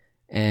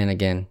 And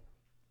again,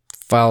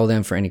 follow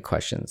them for any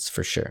questions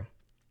for sure.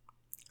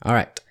 All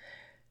right.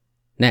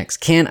 Next,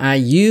 can I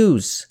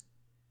use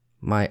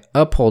my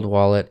Uphold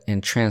wallet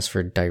and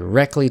transfer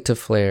directly to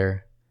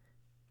Flare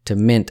to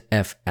mint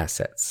F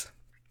assets?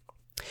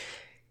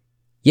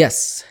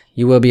 Yes,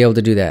 you will be able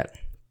to do that,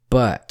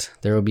 but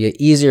there will be an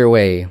easier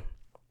way.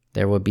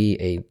 There will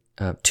be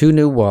 2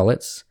 new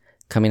wallets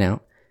coming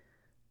out.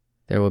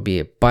 There will be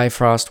a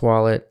Bifrost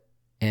wallet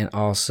and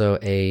also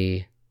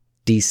a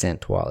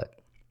Decent wallet.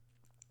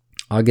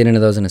 I'll get into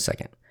those in a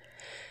second.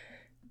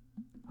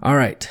 All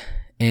right.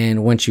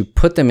 And once you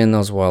put them in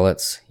those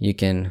wallets, you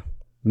can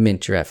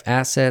mint your F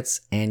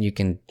assets and you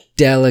can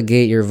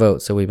delegate your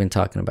votes that we've been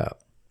talking about.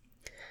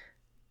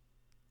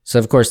 So,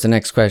 of course, the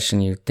next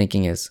question you're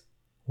thinking is,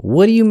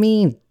 what do you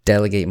mean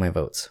delegate my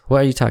votes?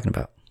 What are you talking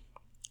about?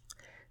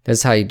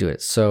 That's how you do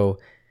it. So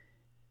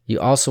you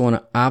also want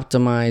to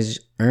optimize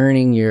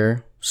earning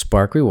your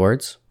Spark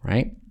rewards,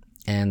 right?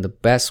 And the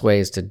best way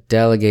is to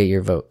delegate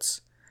your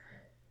votes.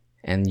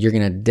 And you're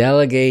going to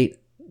delegate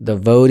the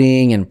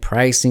voting and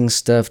pricing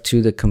stuff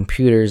to the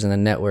computers and the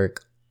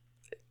network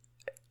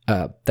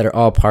that are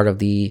all part of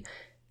the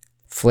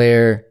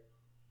Flare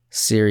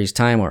Series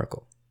Time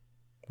Oracle,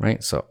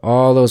 right? So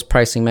all those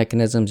pricing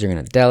mechanisms, you're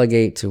going to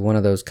delegate to one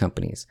of those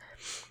companies.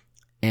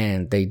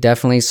 And they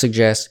definitely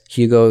suggest,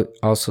 Hugo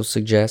also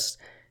suggests,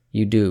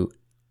 you do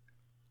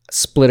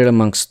split it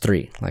amongst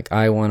 3. Like,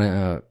 I want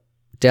to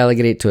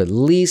delegate it to at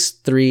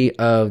least 3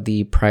 of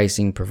the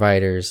pricing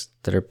providers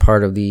that are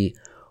part of the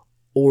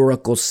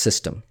Oracle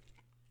system.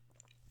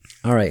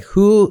 All right,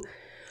 who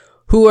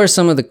are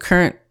some of the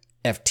current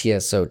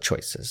FTSO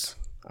choices?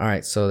 All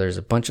right, so there's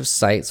a bunch of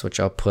sites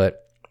which I'll put.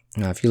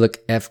 Now, if you look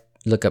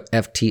up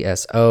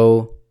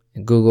FTSO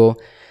in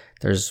Google,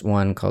 there's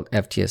one called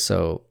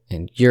FTSO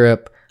in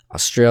Europe,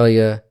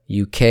 Australia,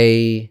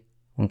 UK,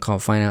 one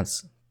called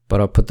Finance. But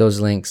I'll put those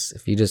links.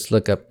 If you just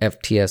look up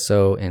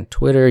FTSO in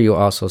Twitter, you'll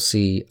also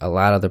see a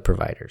lot of the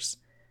providers.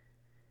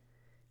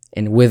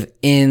 And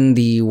within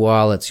the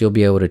wallets, you'll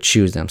be able to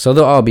choose them. So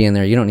they'll all be in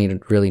there. You don't need to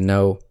really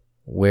know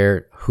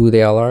who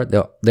they all are.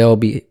 They'll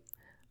be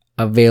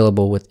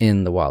available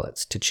within the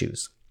wallets to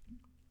choose.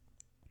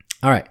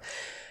 All right.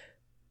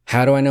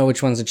 How do I know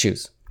which ones to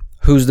choose?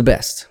 Who's the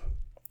best?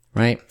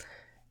 Right?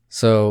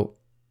 So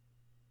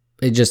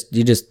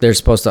they're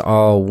supposed to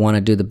all want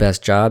to do the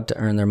best job to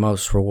earn their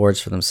most rewards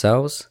for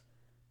themselves.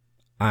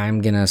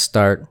 I'm going to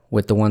start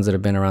with the ones that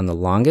have been around the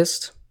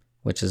longest,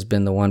 which has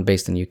been the one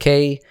based in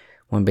UK,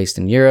 one based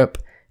in Europe,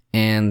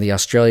 and the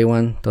Australia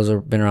one. Those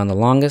have been around the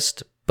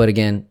longest. But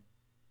again,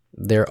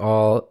 they're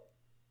all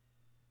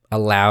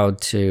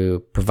allowed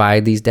to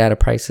provide these data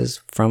prices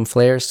from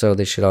Flare, so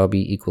they should all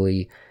be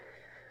equally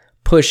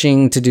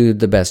pushing to do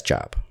the best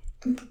job.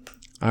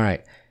 All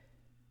right.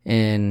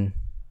 And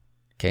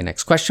okay,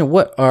 next question.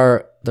 What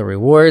are the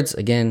rewards?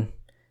 Again,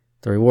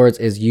 the rewards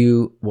is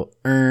you will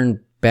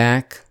earn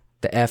back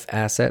the F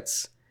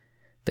assets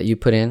that you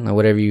put in. Now,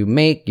 whatever you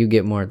make, you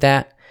get more of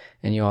that,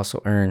 and you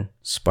also earn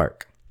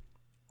Spark.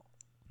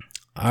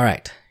 All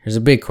right, here's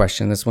a big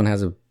question. This one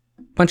has a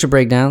bunch of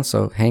breakdowns,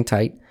 so hang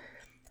tight.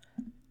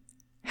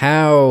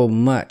 How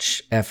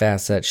much F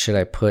asset should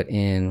I put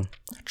in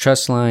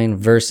Trustline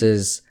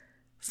versus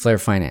Flare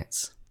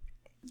Finance?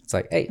 It's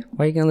like, hey,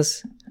 why are you going to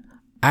listen?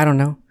 I don't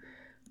know.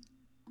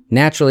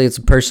 Naturally, it's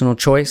a personal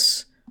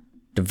choice.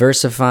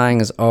 Diversifying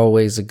is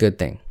always a good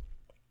thing,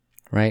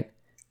 right?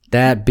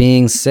 That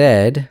being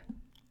said,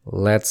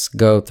 let's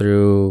go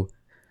through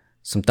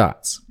some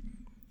thoughts.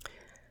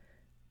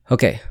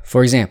 Okay,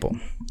 for example,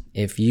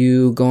 if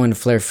you go into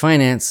Flare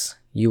Finance,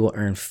 you will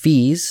earn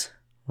fees,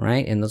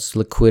 right, in those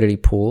liquidity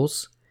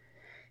pools.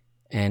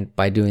 And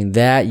by doing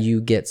that,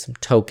 you get some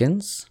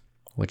tokens,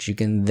 which you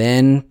can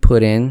then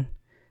put in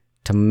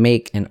to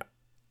make and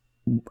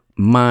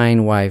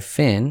mine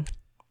YFin.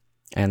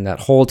 And that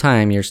whole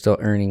time, you're still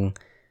earning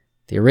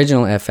the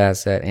original F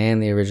asset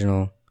and the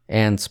original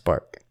and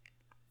Spark.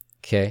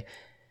 Okay.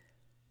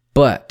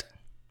 But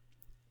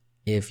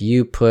if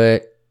you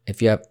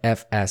have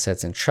F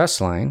assets in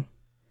Trustline,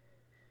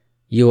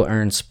 you will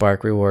earn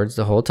Spark rewards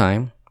the whole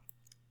time,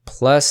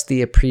 plus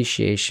the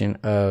appreciation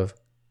of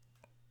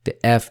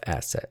the F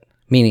asset.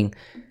 Meaning,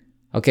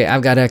 okay,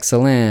 I've got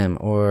XLM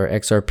or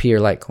XRP or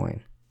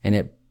Litecoin, and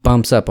it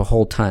bumps up a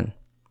whole ton.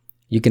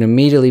 You can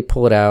immediately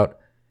pull it out,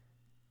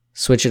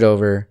 switch it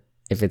over.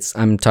 If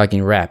I'm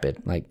talking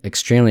rapid, like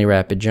extremely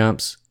rapid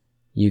jumps,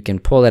 you can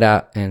pull it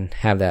out and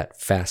have that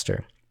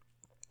faster.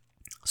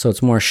 So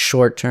it's more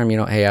short term,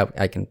 hey,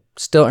 I can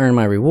still earn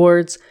my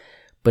rewards,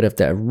 but if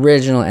the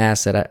original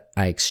asset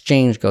I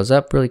exchange goes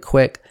up really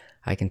quick,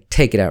 I can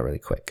take it out really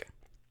quick.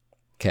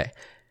 Okay.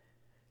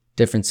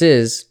 Difference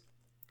is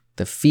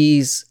the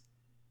fees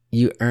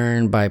you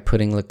earn by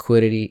putting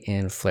liquidity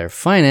in Flare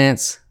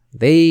Finance,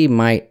 they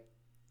might,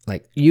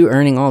 like you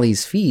earning all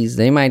these fees,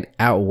 they might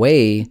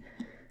outweigh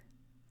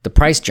the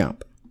price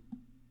jump.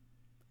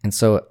 And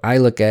so I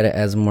look at it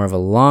as more of a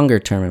longer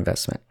term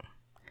investment.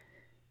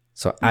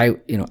 So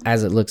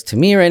as it looks to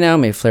me right now,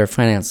 maybe Flare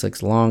Finance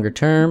looks longer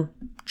term.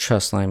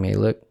 Trustline may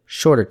look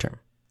shorter term,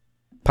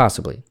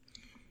 possibly.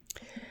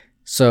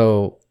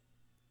 So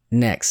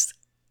next,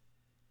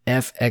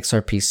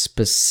 FXRP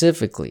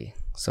specifically.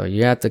 So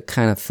you have to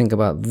kind of think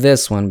about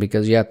this one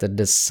because you have to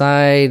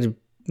decide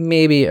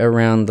maybe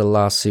around the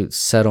lawsuit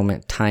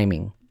settlement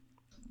timing.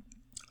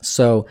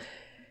 So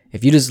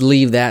if you just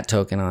leave that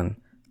token on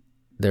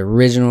the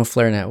original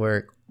Flare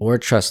network or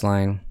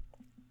Trustline,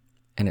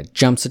 and it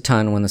jumps a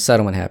ton when the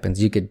settlement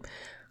happens, you could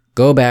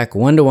go back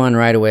 1-to-1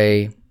 right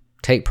away,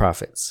 take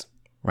profits,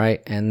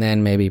 right? And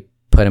then maybe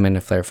put them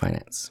into Flare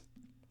Finance.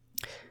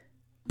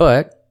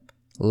 But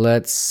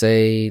let's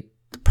say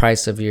the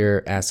price of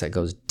your asset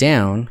goes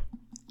down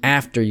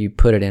after you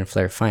put it in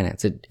Flare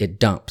Finance. It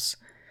dumps.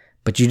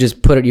 But you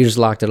just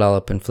locked it all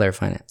up in Flare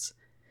Finance.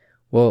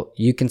 Well,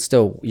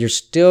 you're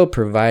still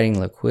providing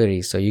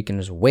liquidity, so you can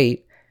just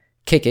wait,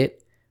 kick it.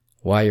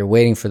 While you're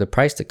waiting for the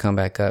price to come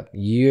back up,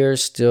 you're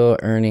still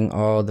earning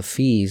all the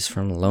fees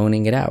from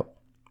loaning it out.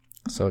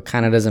 So it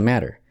kind of doesn't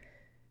matter.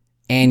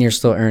 And you're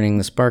still earning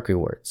the Spark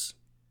rewards.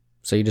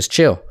 So you just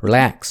chill,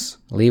 relax,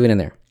 leave it in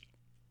there.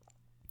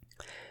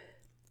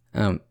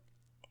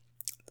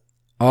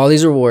 All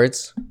these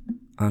rewards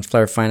on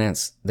Flare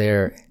Finance,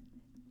 they're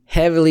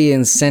heavily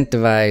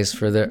incentivized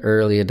for the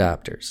early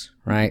adopters,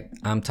 right?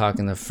 I'm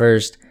talking the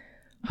first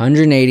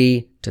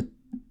 180 to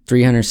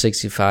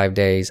 365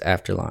 days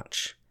after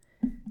launch.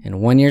 In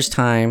 1 year's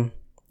time,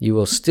 you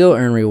will still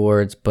earn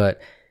rewards,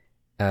 but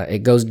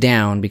it goes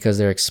down because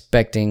they're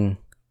expecting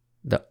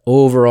the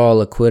overall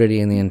liquidity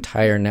in the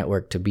entire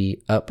network to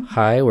be up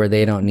high where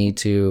they don't need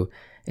to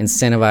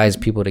incentivize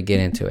people to get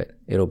into it.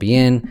 It'll be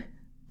in,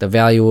 the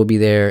value will be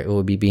there, it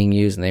will be being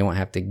used, and they won't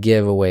have to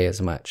give away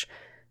as much.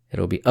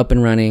 It'll be up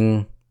and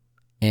running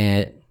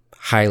and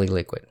highly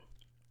liquid.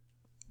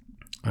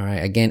 All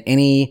right, again,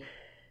 any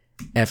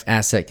F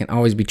asset can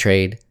always be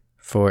traded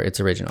for its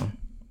original.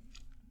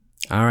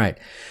 All right.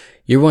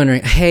 You're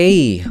wondering,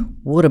 hey,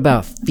 what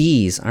about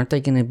fees? Aren't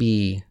they going to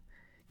be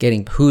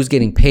who's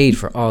getting paid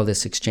for all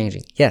this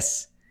exchanging?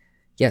 Yes,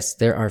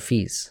 there are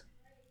fees.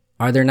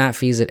 Are there not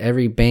fees at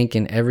every bank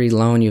and every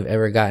loan you've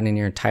ever gotten in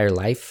your entire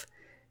life?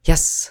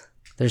 Yes,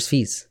 there's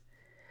fees.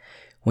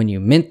 When you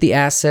mint the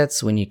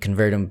assets, when you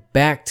convert them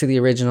back to the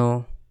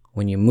original,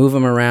 when you move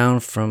them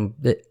around from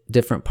the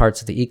different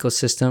parts of the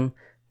ecosystem,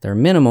 they're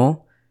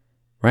minimal,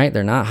 right?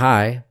 They're not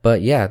high,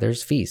 but yeah,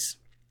 there's fees.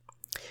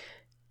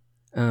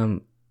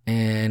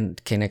 And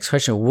okay, next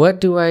question. What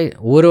do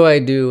I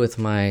do with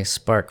my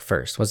Spark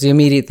first? What's the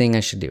immediate thing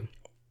I should do?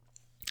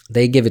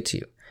 They give it to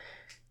you.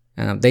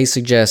 They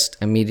suggest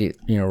immediate,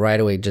 right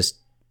away, just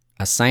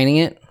assigning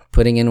it,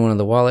 putting in one of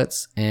the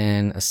wallets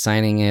and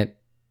assigning it,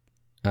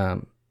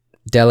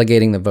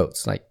 delegating the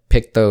votes. Like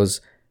pick those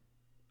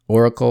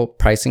Oracle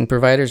pricing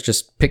providers,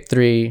 just pick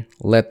 3,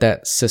 let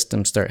that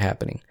system start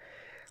happening.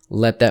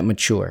 Let that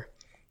mature.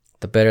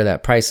 The better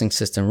that pricing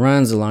system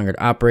runs, the longer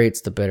it operates,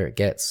 the better it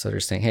gets. So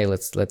they're saying, hey,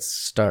 let's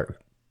start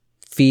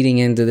feeding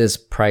into this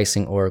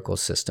pricing Oracle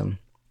system.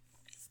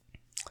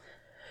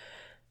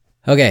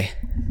 Okay,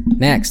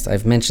 next,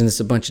 I've mentioned this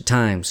a bunch of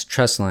times.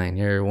 Trustline.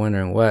 You're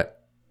wondering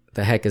what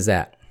the heck is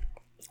that?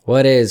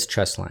 What is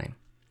Trustline?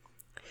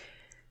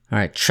 All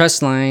right,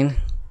 Trustline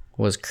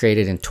was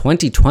created in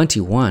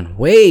 2021,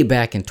 way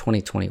back in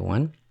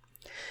 2021,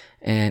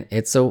 and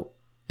it's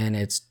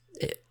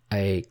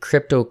a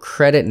crypto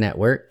credit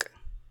network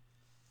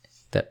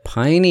that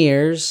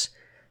pioneers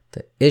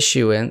the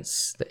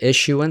issuance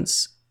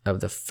of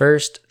the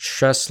first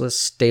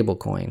trustless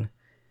stablecoin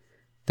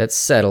that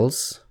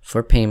settles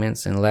for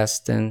payments in less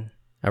than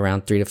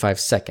around 3 to 5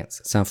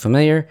 seconds. Sound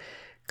familiar?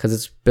 Because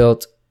it's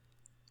built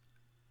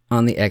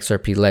on the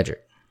XRP ledger.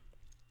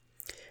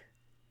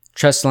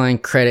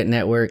 Trustline Credit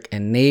Network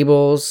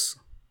enables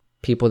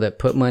people that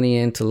put money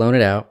in to loan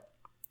it out,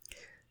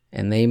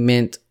 and they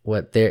mint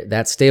what that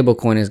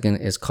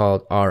stablecoin is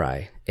called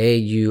RI,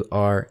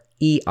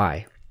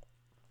 AUREI.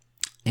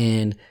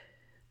 And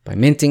by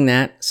minting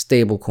that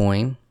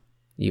stablecoin,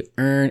 you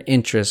earn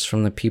interest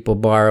from the people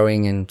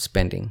borrowing and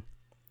spending.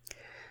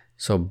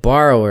 So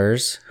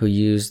borrowers who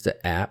use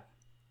the app,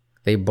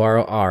 they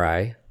borrow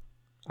RI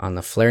on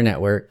the Flare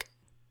network,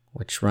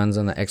 which runs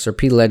on the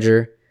XRP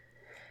ledger,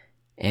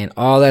 and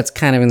all that's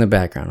kind of in the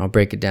background. I'll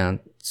break it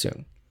down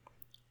soon.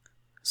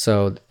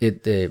 So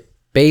the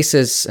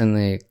basis and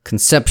the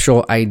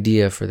conceptual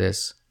idea for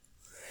this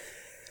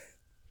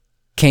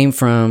came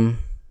from,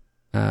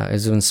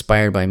 is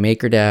inspired by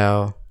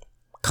MakerDAO,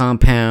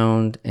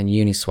 Compound, and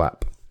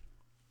Uniswap.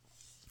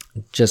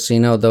 Just so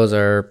you know, those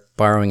are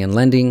borrowing and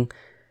lending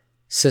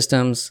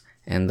systems,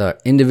 and the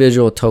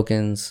individual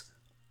tokens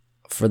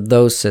for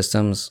those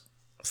systems,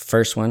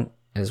 first one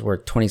is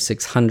worth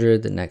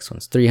 2,600, the next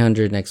one's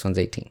 300, next one's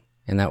 18,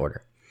 in that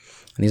order.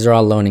 And these are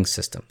all loaning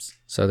systems,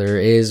 so there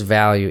is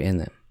value in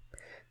them.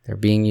 They're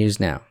being used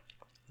now.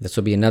 This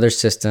will be another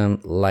system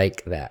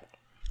like that,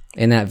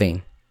 in that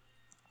vein.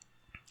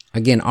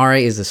 Again,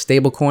 RI is a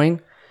stable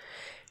coin,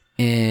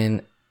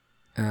 and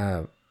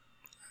if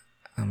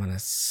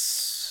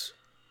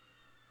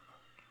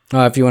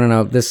you want to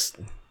know this,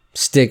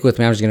 stick with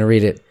me. I'm just going to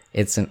read it.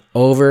 It's an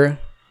over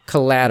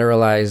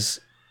collateralized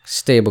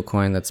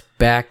stablecoin that's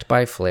backed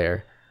by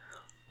Flare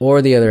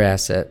or the other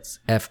assets,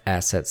 F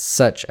assets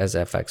such as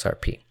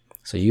FXRP.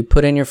 So you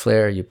put in your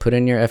Flare, you put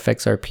in your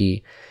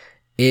FXRP,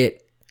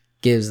 it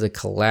gives the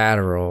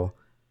collateral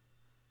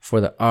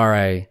for the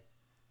RI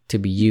to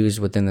be used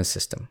within the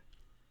system.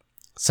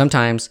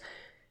 Sometimes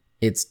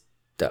it's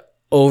the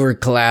over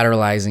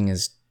collateralizing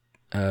is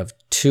of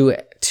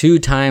two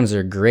times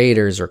or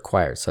greater is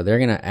required. So they're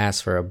going to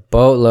ask for a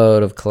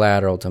boatload of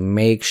collateral to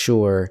make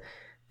sure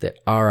that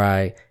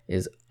RI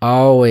is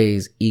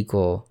always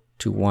equal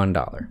to $1.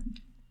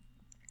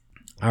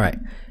 All right.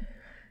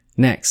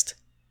 Next,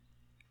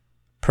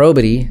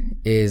 Probity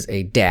is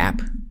a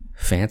dApp.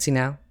 Fancy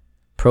now.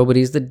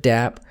 Probity is the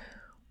dApp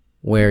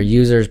where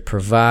users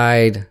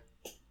provide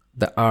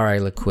the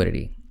RI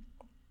liquidity.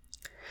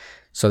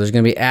 So there's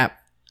going to be an app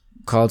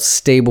called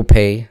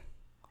StablePay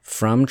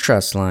from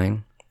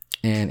Trustline,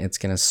 and it's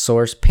going to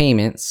source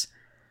payments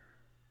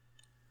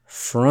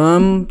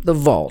from the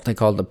vault. They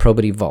call it the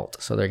Probity Vault.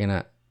 So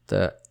the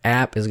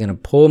app is going to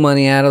pull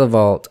money out of the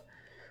vault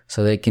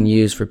so they can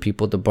use for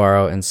people to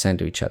borrow and send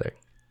to each other.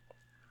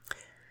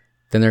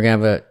 Then they're going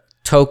to have a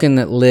token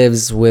that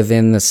lives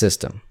within the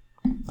system.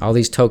 All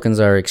these tokens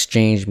are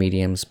exchange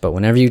mediums, but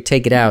whenever you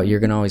take it out, you're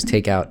going to always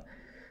take out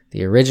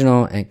the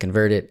original and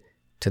convert it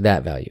to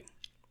that value.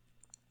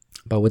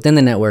 But within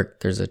the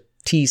network, there's a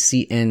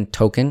TCN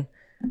token,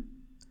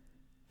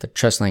 the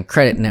Trustline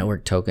Credit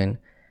Network token.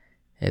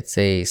 It's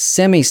a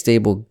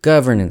semi-stable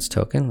governance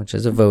token, which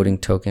is a voting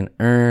token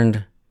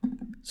earned.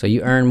 So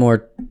you earn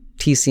more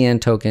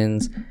TCN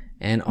tokens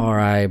and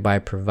RI by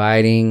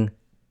providing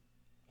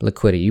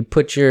liquidity. You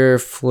put your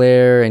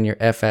Flare and your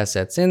F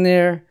assets in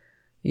there,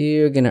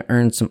 you're going to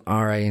earn some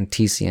RI and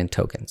TCN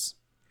tokens.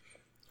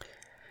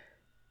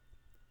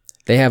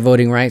 They have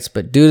voting rights,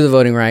 but due to the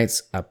voting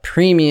rights, a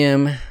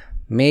premium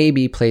may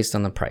be placed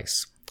on the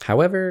price.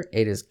 However,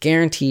 it is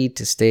guaranteed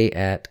to stay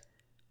at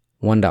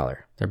 $1.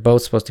 They're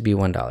both supposed to be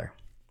 $1.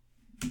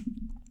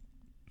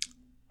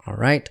 All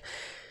right.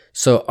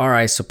 So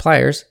RI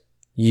suppliers,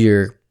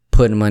 you're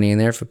putting money in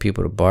there for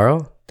people to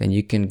borrow. Then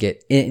you can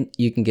get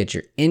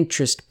your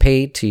interest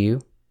paid to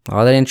you.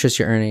 All that interest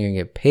you're earning, you're going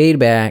to get paid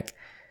back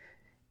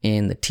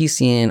in the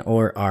TCN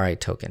or RI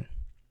token.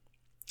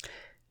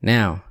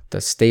 Now, the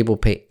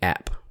StablePay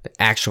app, the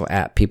actual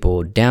app people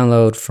will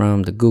download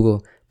from the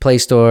Google Play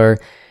Store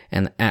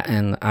and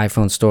the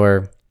iPhone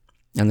Store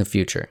in the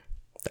future.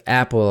 The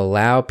app will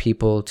allow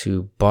people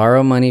to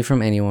borrow money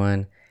from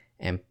anyone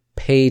and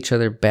pay each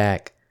other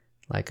back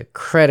like a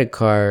credit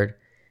card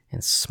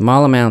in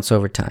small amounts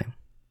over time.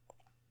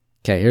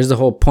 Okay, here's the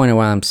whole point of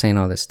why I'm saying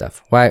all this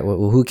stuff. Why?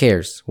 Well, who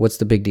cares? What's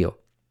the big deal?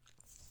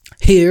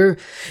 Here,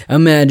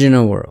 imagine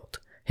a world.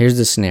 Here's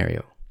the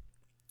scenario.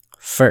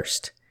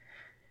 First,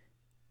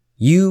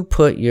 you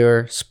put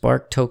your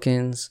Spark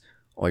tokens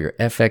or your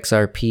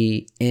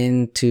FXRP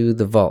into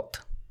the vault,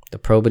 the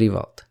Probity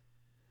Vault.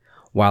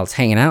 While it's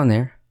hanging out in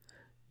there,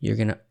 you're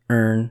going to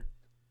earn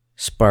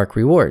Spark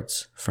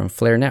rewards from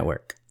Flare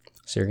Network.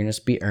 So you're going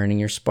to be earning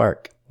your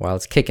Spark while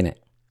it's kicking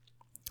it.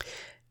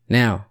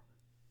 Now,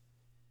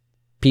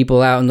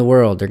 people out in the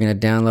world, they're going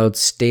to download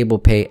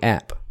StablePay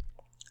app.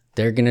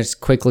 They're going to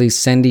quickly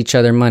send each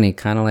other money,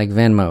 kind of like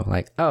Venmo.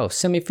 Like, oh,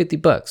 send me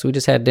 $50. We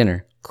just had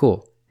dinner.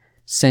 Cool.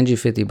 Send you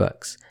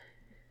 $50.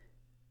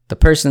 The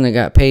person that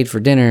got paid for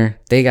dinner,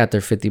 they got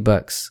their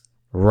 $50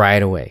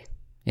 right away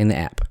in the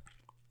app.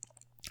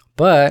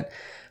 But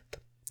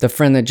the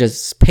friend that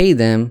just paid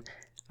them,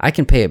 I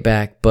can pay it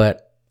back,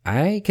 but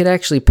I could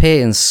actually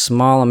pay in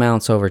small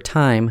amounts over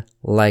time,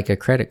 like a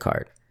credit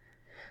card.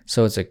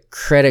 So it's a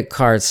credit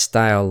card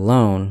style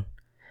loan,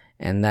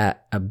 and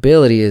that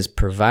ability is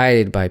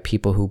provided by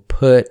people who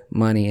put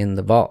money in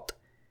the vault.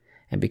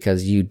 And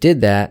because you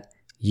did that,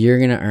 you're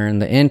going to earn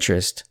the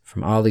interest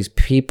from all these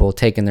people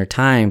taking their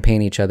time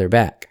paying each other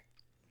back.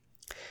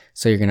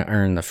 So you're going to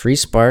earn the free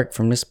spark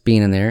from just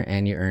being in there,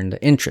 and you earn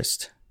the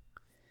interest.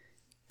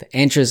 The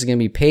interest is going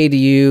to be paid to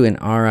you in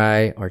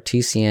RI or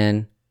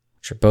TCN,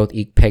 which are both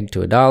pegged to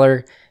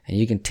 $1, and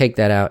you can take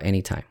that out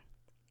anytime.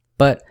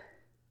 But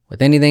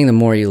with anything, the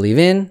more you leave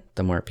in,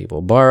 the more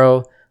people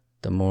borrow,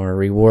 the more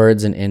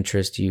rewards and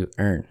interest you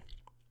earn.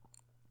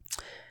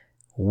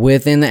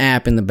 Within the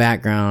app in the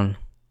background,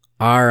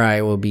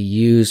 RI will be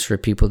used for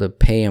people to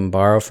pay and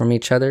borrow from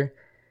each other,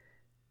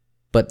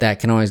 but that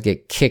can always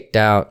get kicked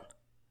out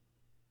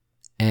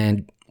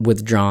and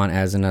withdrawn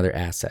as another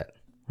asset,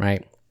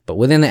 right? But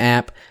within the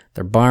app,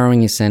 they're borrowing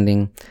and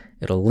sending.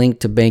 It'll link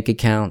to bank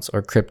accounts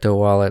or crypto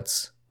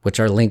wallets, which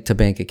are linked to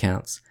bank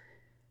accounts.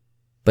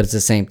 But it's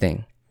the same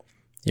thing.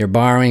 You're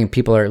borrowing and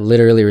people are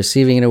literally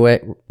receiving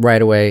it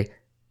right away,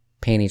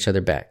 paying each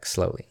other back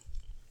slowly.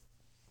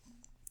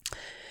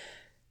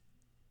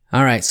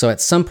 All right, so at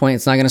some point,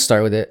 it's not going to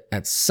start with it.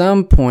 At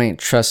some point,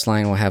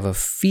 Trustline will have a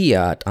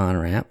fiat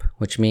on-ramp,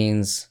 which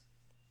means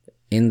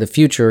in the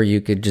future, you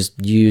could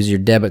just use your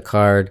debit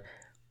card,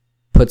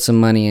 put some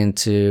money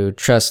into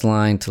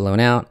Trustline to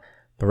loan out.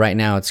 But right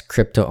now, it's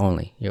crypto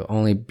only. You'll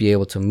only be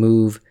able to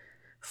move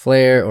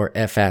Flare or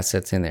F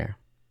assets in there,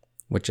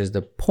 which is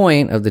the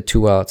point of the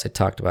two wallets I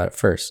talked about at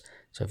first.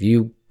 So if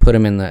you put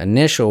them in the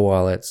initial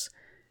wallets,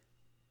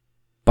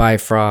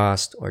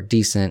 Bifrost or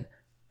Decent,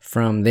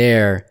 from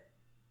there,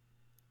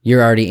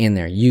 you're already in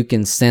there. You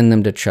can send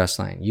them to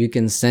Trustline. You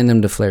can send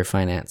them to Flare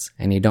Finance,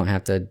 and you don't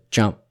have to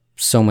jump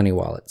so many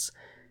wallets.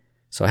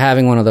 So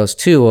having one of those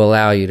two will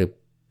allow you to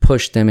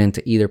push them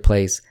into either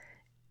place,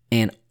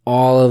 and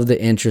all of the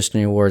interest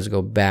and rewards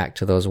go back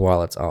to those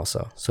wallets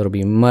also. So it'll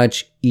be a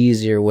much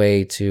easier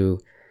way to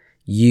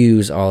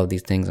use all of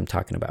these things I'm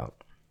talking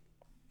about.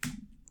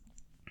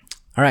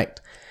 All right.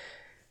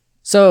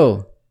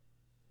 So,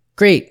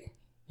 great.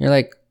 You're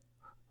like,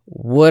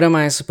 what am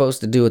I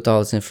supposed to do with all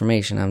this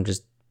information I'm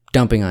just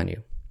dumping on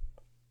you?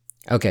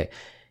 Okay.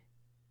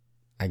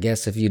 I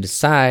guess if you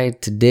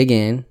decide to dig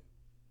in,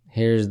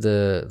 here's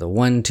the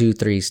 1, 2,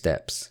 3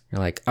 steps.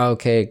 You're like,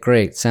 okay,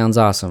 great. Sounds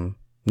awesome.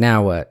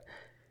 Now what?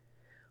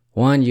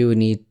 One, you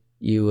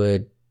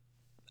would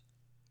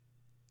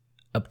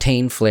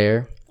obtain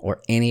Flare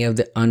or any of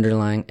the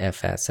underlying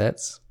F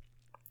assets.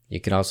 You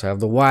could also have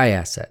the Y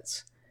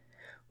assets.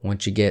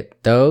 Once you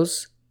get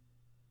those,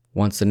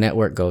 once the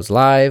network goes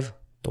live,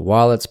 the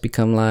wallets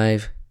become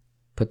live,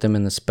 put them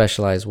in the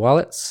specialized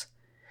wallets,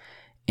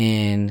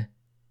 and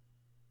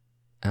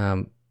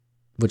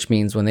which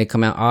means when they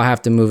come out, I'll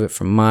have to move it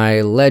from my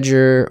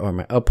Ledger or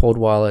my Uphold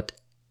wallet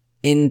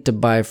into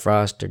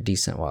Bifrost or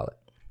Decent wallet.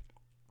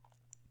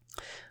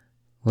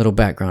 Little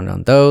background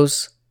on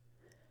those.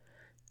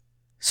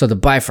 So the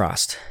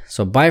Bifrost.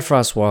 So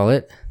Bifrost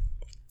wallet,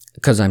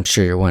 because I'm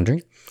sure you're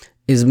wondering,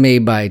 is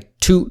made by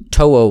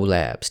TOWO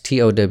Labs,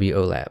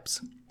 TOWO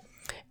Labs.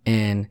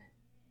 And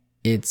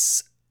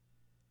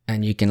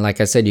you can, like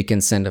I said, you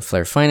can send to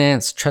Flare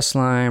Finance,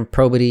 Trustline,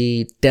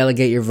 Probity,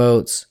 delegate your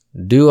votes,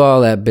 do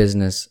all that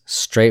business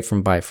straight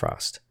from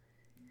Bifrost.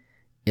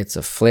 It's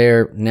a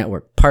Flare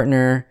network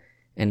partner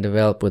and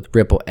developed with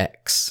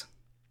RippleX.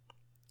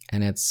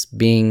 And it's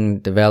being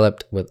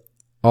developed with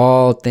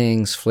all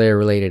things Flare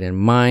related in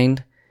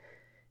mind.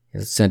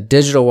 It's a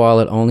digital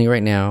wallet only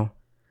right now,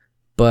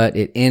 but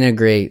it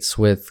integrates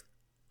with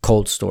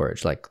cold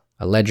storage like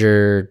a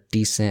Ledger,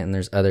 Decent, and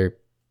there's other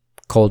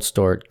cold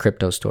stored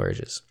crypto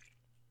storages.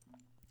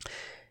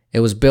 It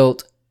was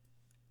built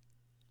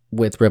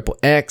with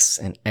RippleX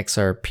and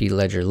XRP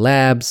Ledger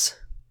Labs.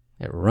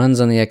 It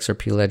runs on the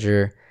XRP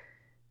Ledger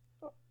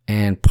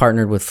and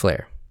partnered with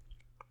Flare.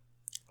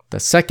 The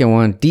second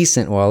one,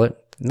 Decent Wallet,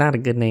 not a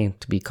good name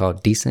to be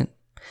called Decent.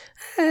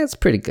 It's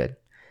pretty good.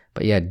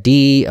 But yeah,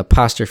 D''CENT,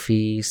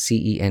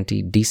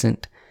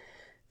 Decent.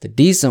 The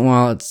Decent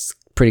Wallet's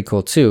pretty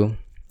cool too.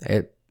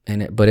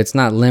 But it's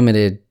not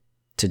limited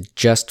to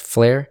just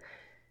Flare.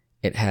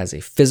 It has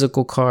a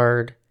physical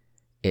card.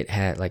 It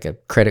had like a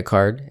credit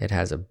card. It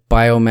has a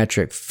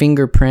biometric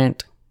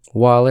fingerprint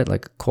wallet,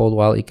 like a cold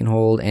wallet you can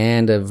hold,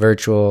 and a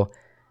virtual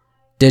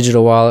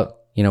digital wallet,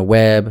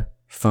 web,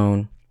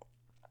 phone.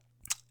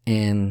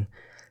 And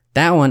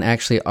that one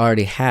actually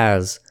already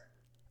has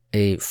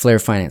a Flare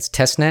Finance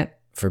testnet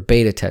for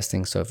beta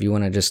testing. So if you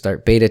want to just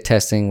start beta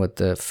testing with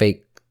the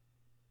fake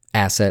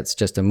assets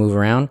just to move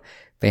around,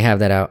 they have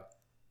that out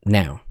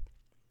now.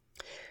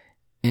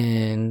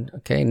 And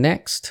okay,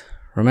 next.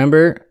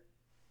 Remember,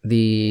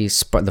 the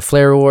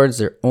Flare rewards,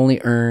 they're only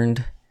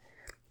earned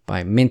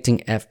by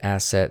minting F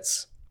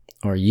assets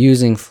or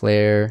using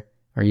Flare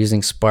or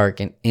using Spark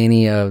in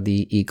any of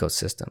the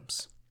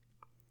ecosystems.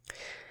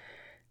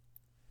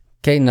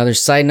 Okay, another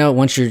side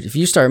note, if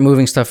you start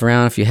moving stuff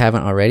around, if you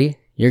haven't already,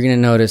 you're going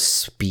to notice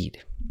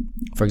speed.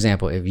 For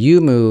example, if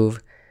you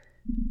move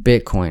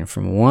Bitcoin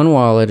from one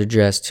wallet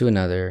address to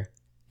another,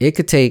 it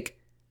could take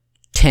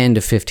 10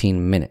 to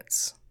 15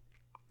 minutes.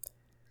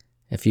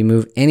 If you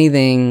move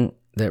anything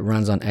that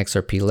runs on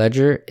XRP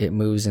Ledger, it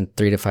moves in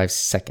 3 to 5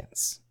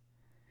 seconds.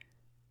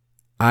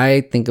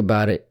 I think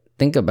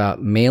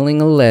about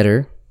mailing a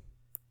letter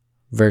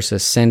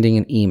versus sending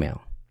an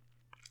email.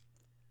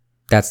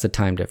 That's the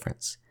time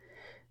difference.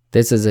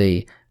 This is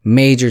a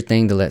major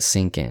thing to let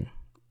sink in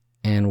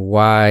and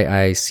why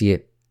I see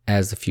it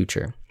as the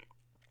future.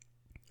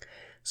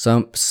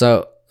 So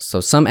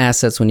some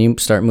assets, when you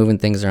start moving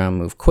things around,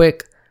 move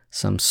quick,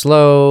 some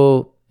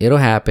slow, it'll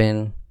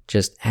happen.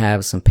 Just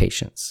have some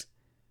patience.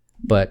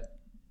 But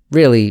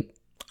really,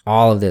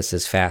 all of this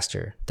is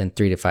faster than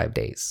 3 to 5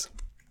 days.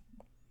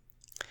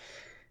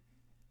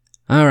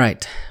 All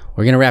right,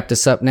 we're going to wrap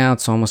this up now.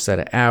 It's almost at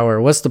an hour.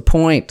 What's the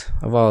point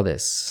of all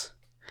this?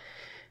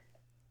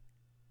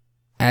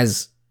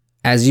 As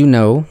you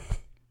know,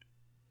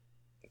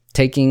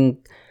 taking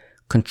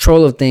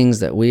control of things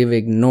that we've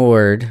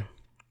ignored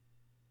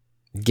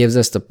gives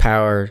us the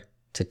power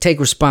to take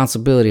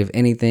responsibility of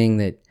anything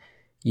that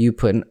you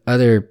put in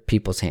other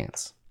people's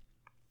hands.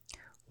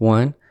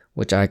 One,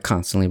 which I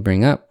constantly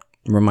bring up,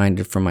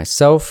 reminded for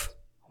myself,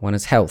 one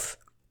is health,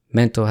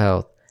 mental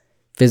health,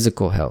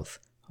 physical health,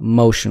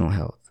 emotional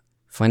health,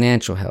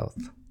 financial health,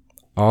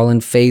 all in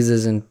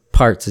phases and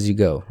parts as you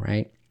go,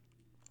 right?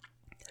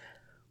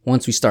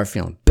 Once we start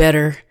feeling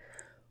better,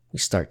 we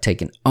start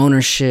taking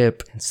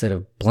ownership instead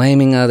of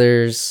blaming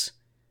others,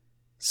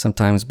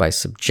 sometimes by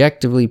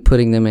subjectively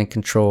putting them in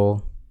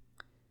control.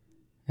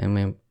 And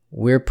when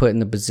we're put in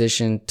the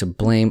position to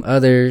blame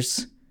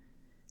others,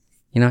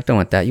 you don't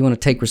want that. You want to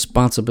take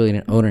responsibility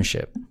and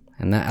ownership.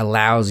 And that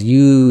allows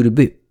you to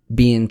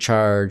be in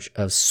charge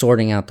of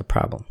sorting out the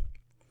problem.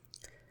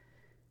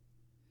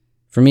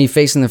 For me,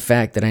 facing the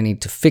fact that I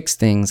need to fix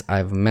things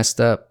I've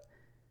messed up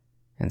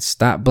and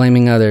stop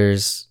blaming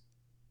others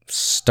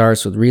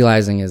starts with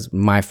realizing it's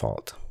my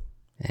fault.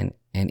 And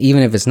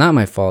even if it's not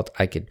my fault,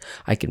 I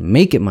could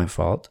make it my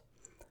fault.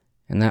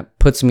 And that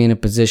puts me in a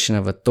position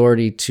of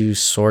authority to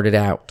sort it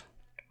out.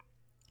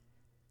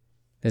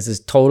 This is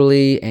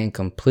totally and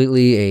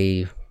completely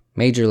a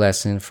major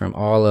lesson from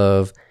all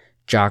of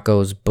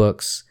Jocko's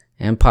books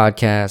and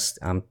podcasts,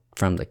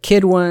 from the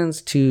kid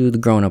ones to the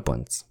grown-up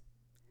ones.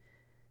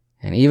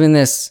 And even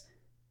this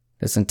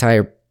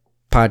entire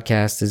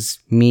podcast is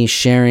me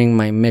sharing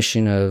my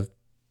mission of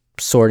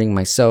sorting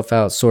myself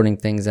out, sorting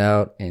things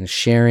out, and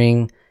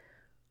sharing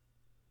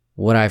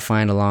what I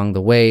find along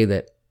the way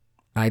that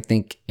I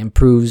think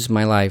improves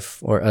my life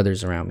or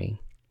others around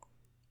me.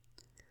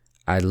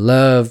 I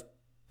love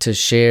to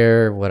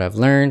share what I've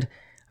learned.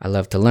 I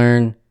love to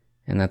learn,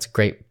 and that's a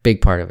great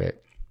big part of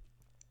it.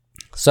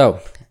 So,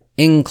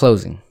 in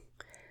closing,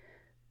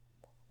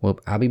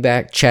 I'll be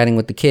back chatting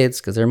with the kids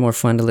because they're more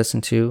fun to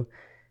listen to,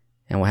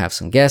 and we'll have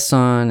some guests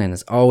on. And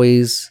as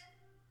always,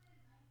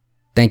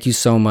 thank you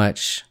so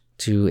much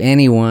to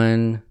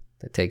anyone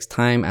that takes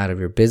time out of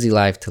your busy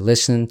life to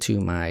listen to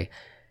my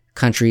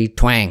country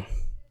twang.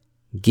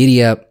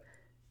 Giddy up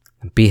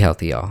and be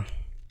healthy, y'all.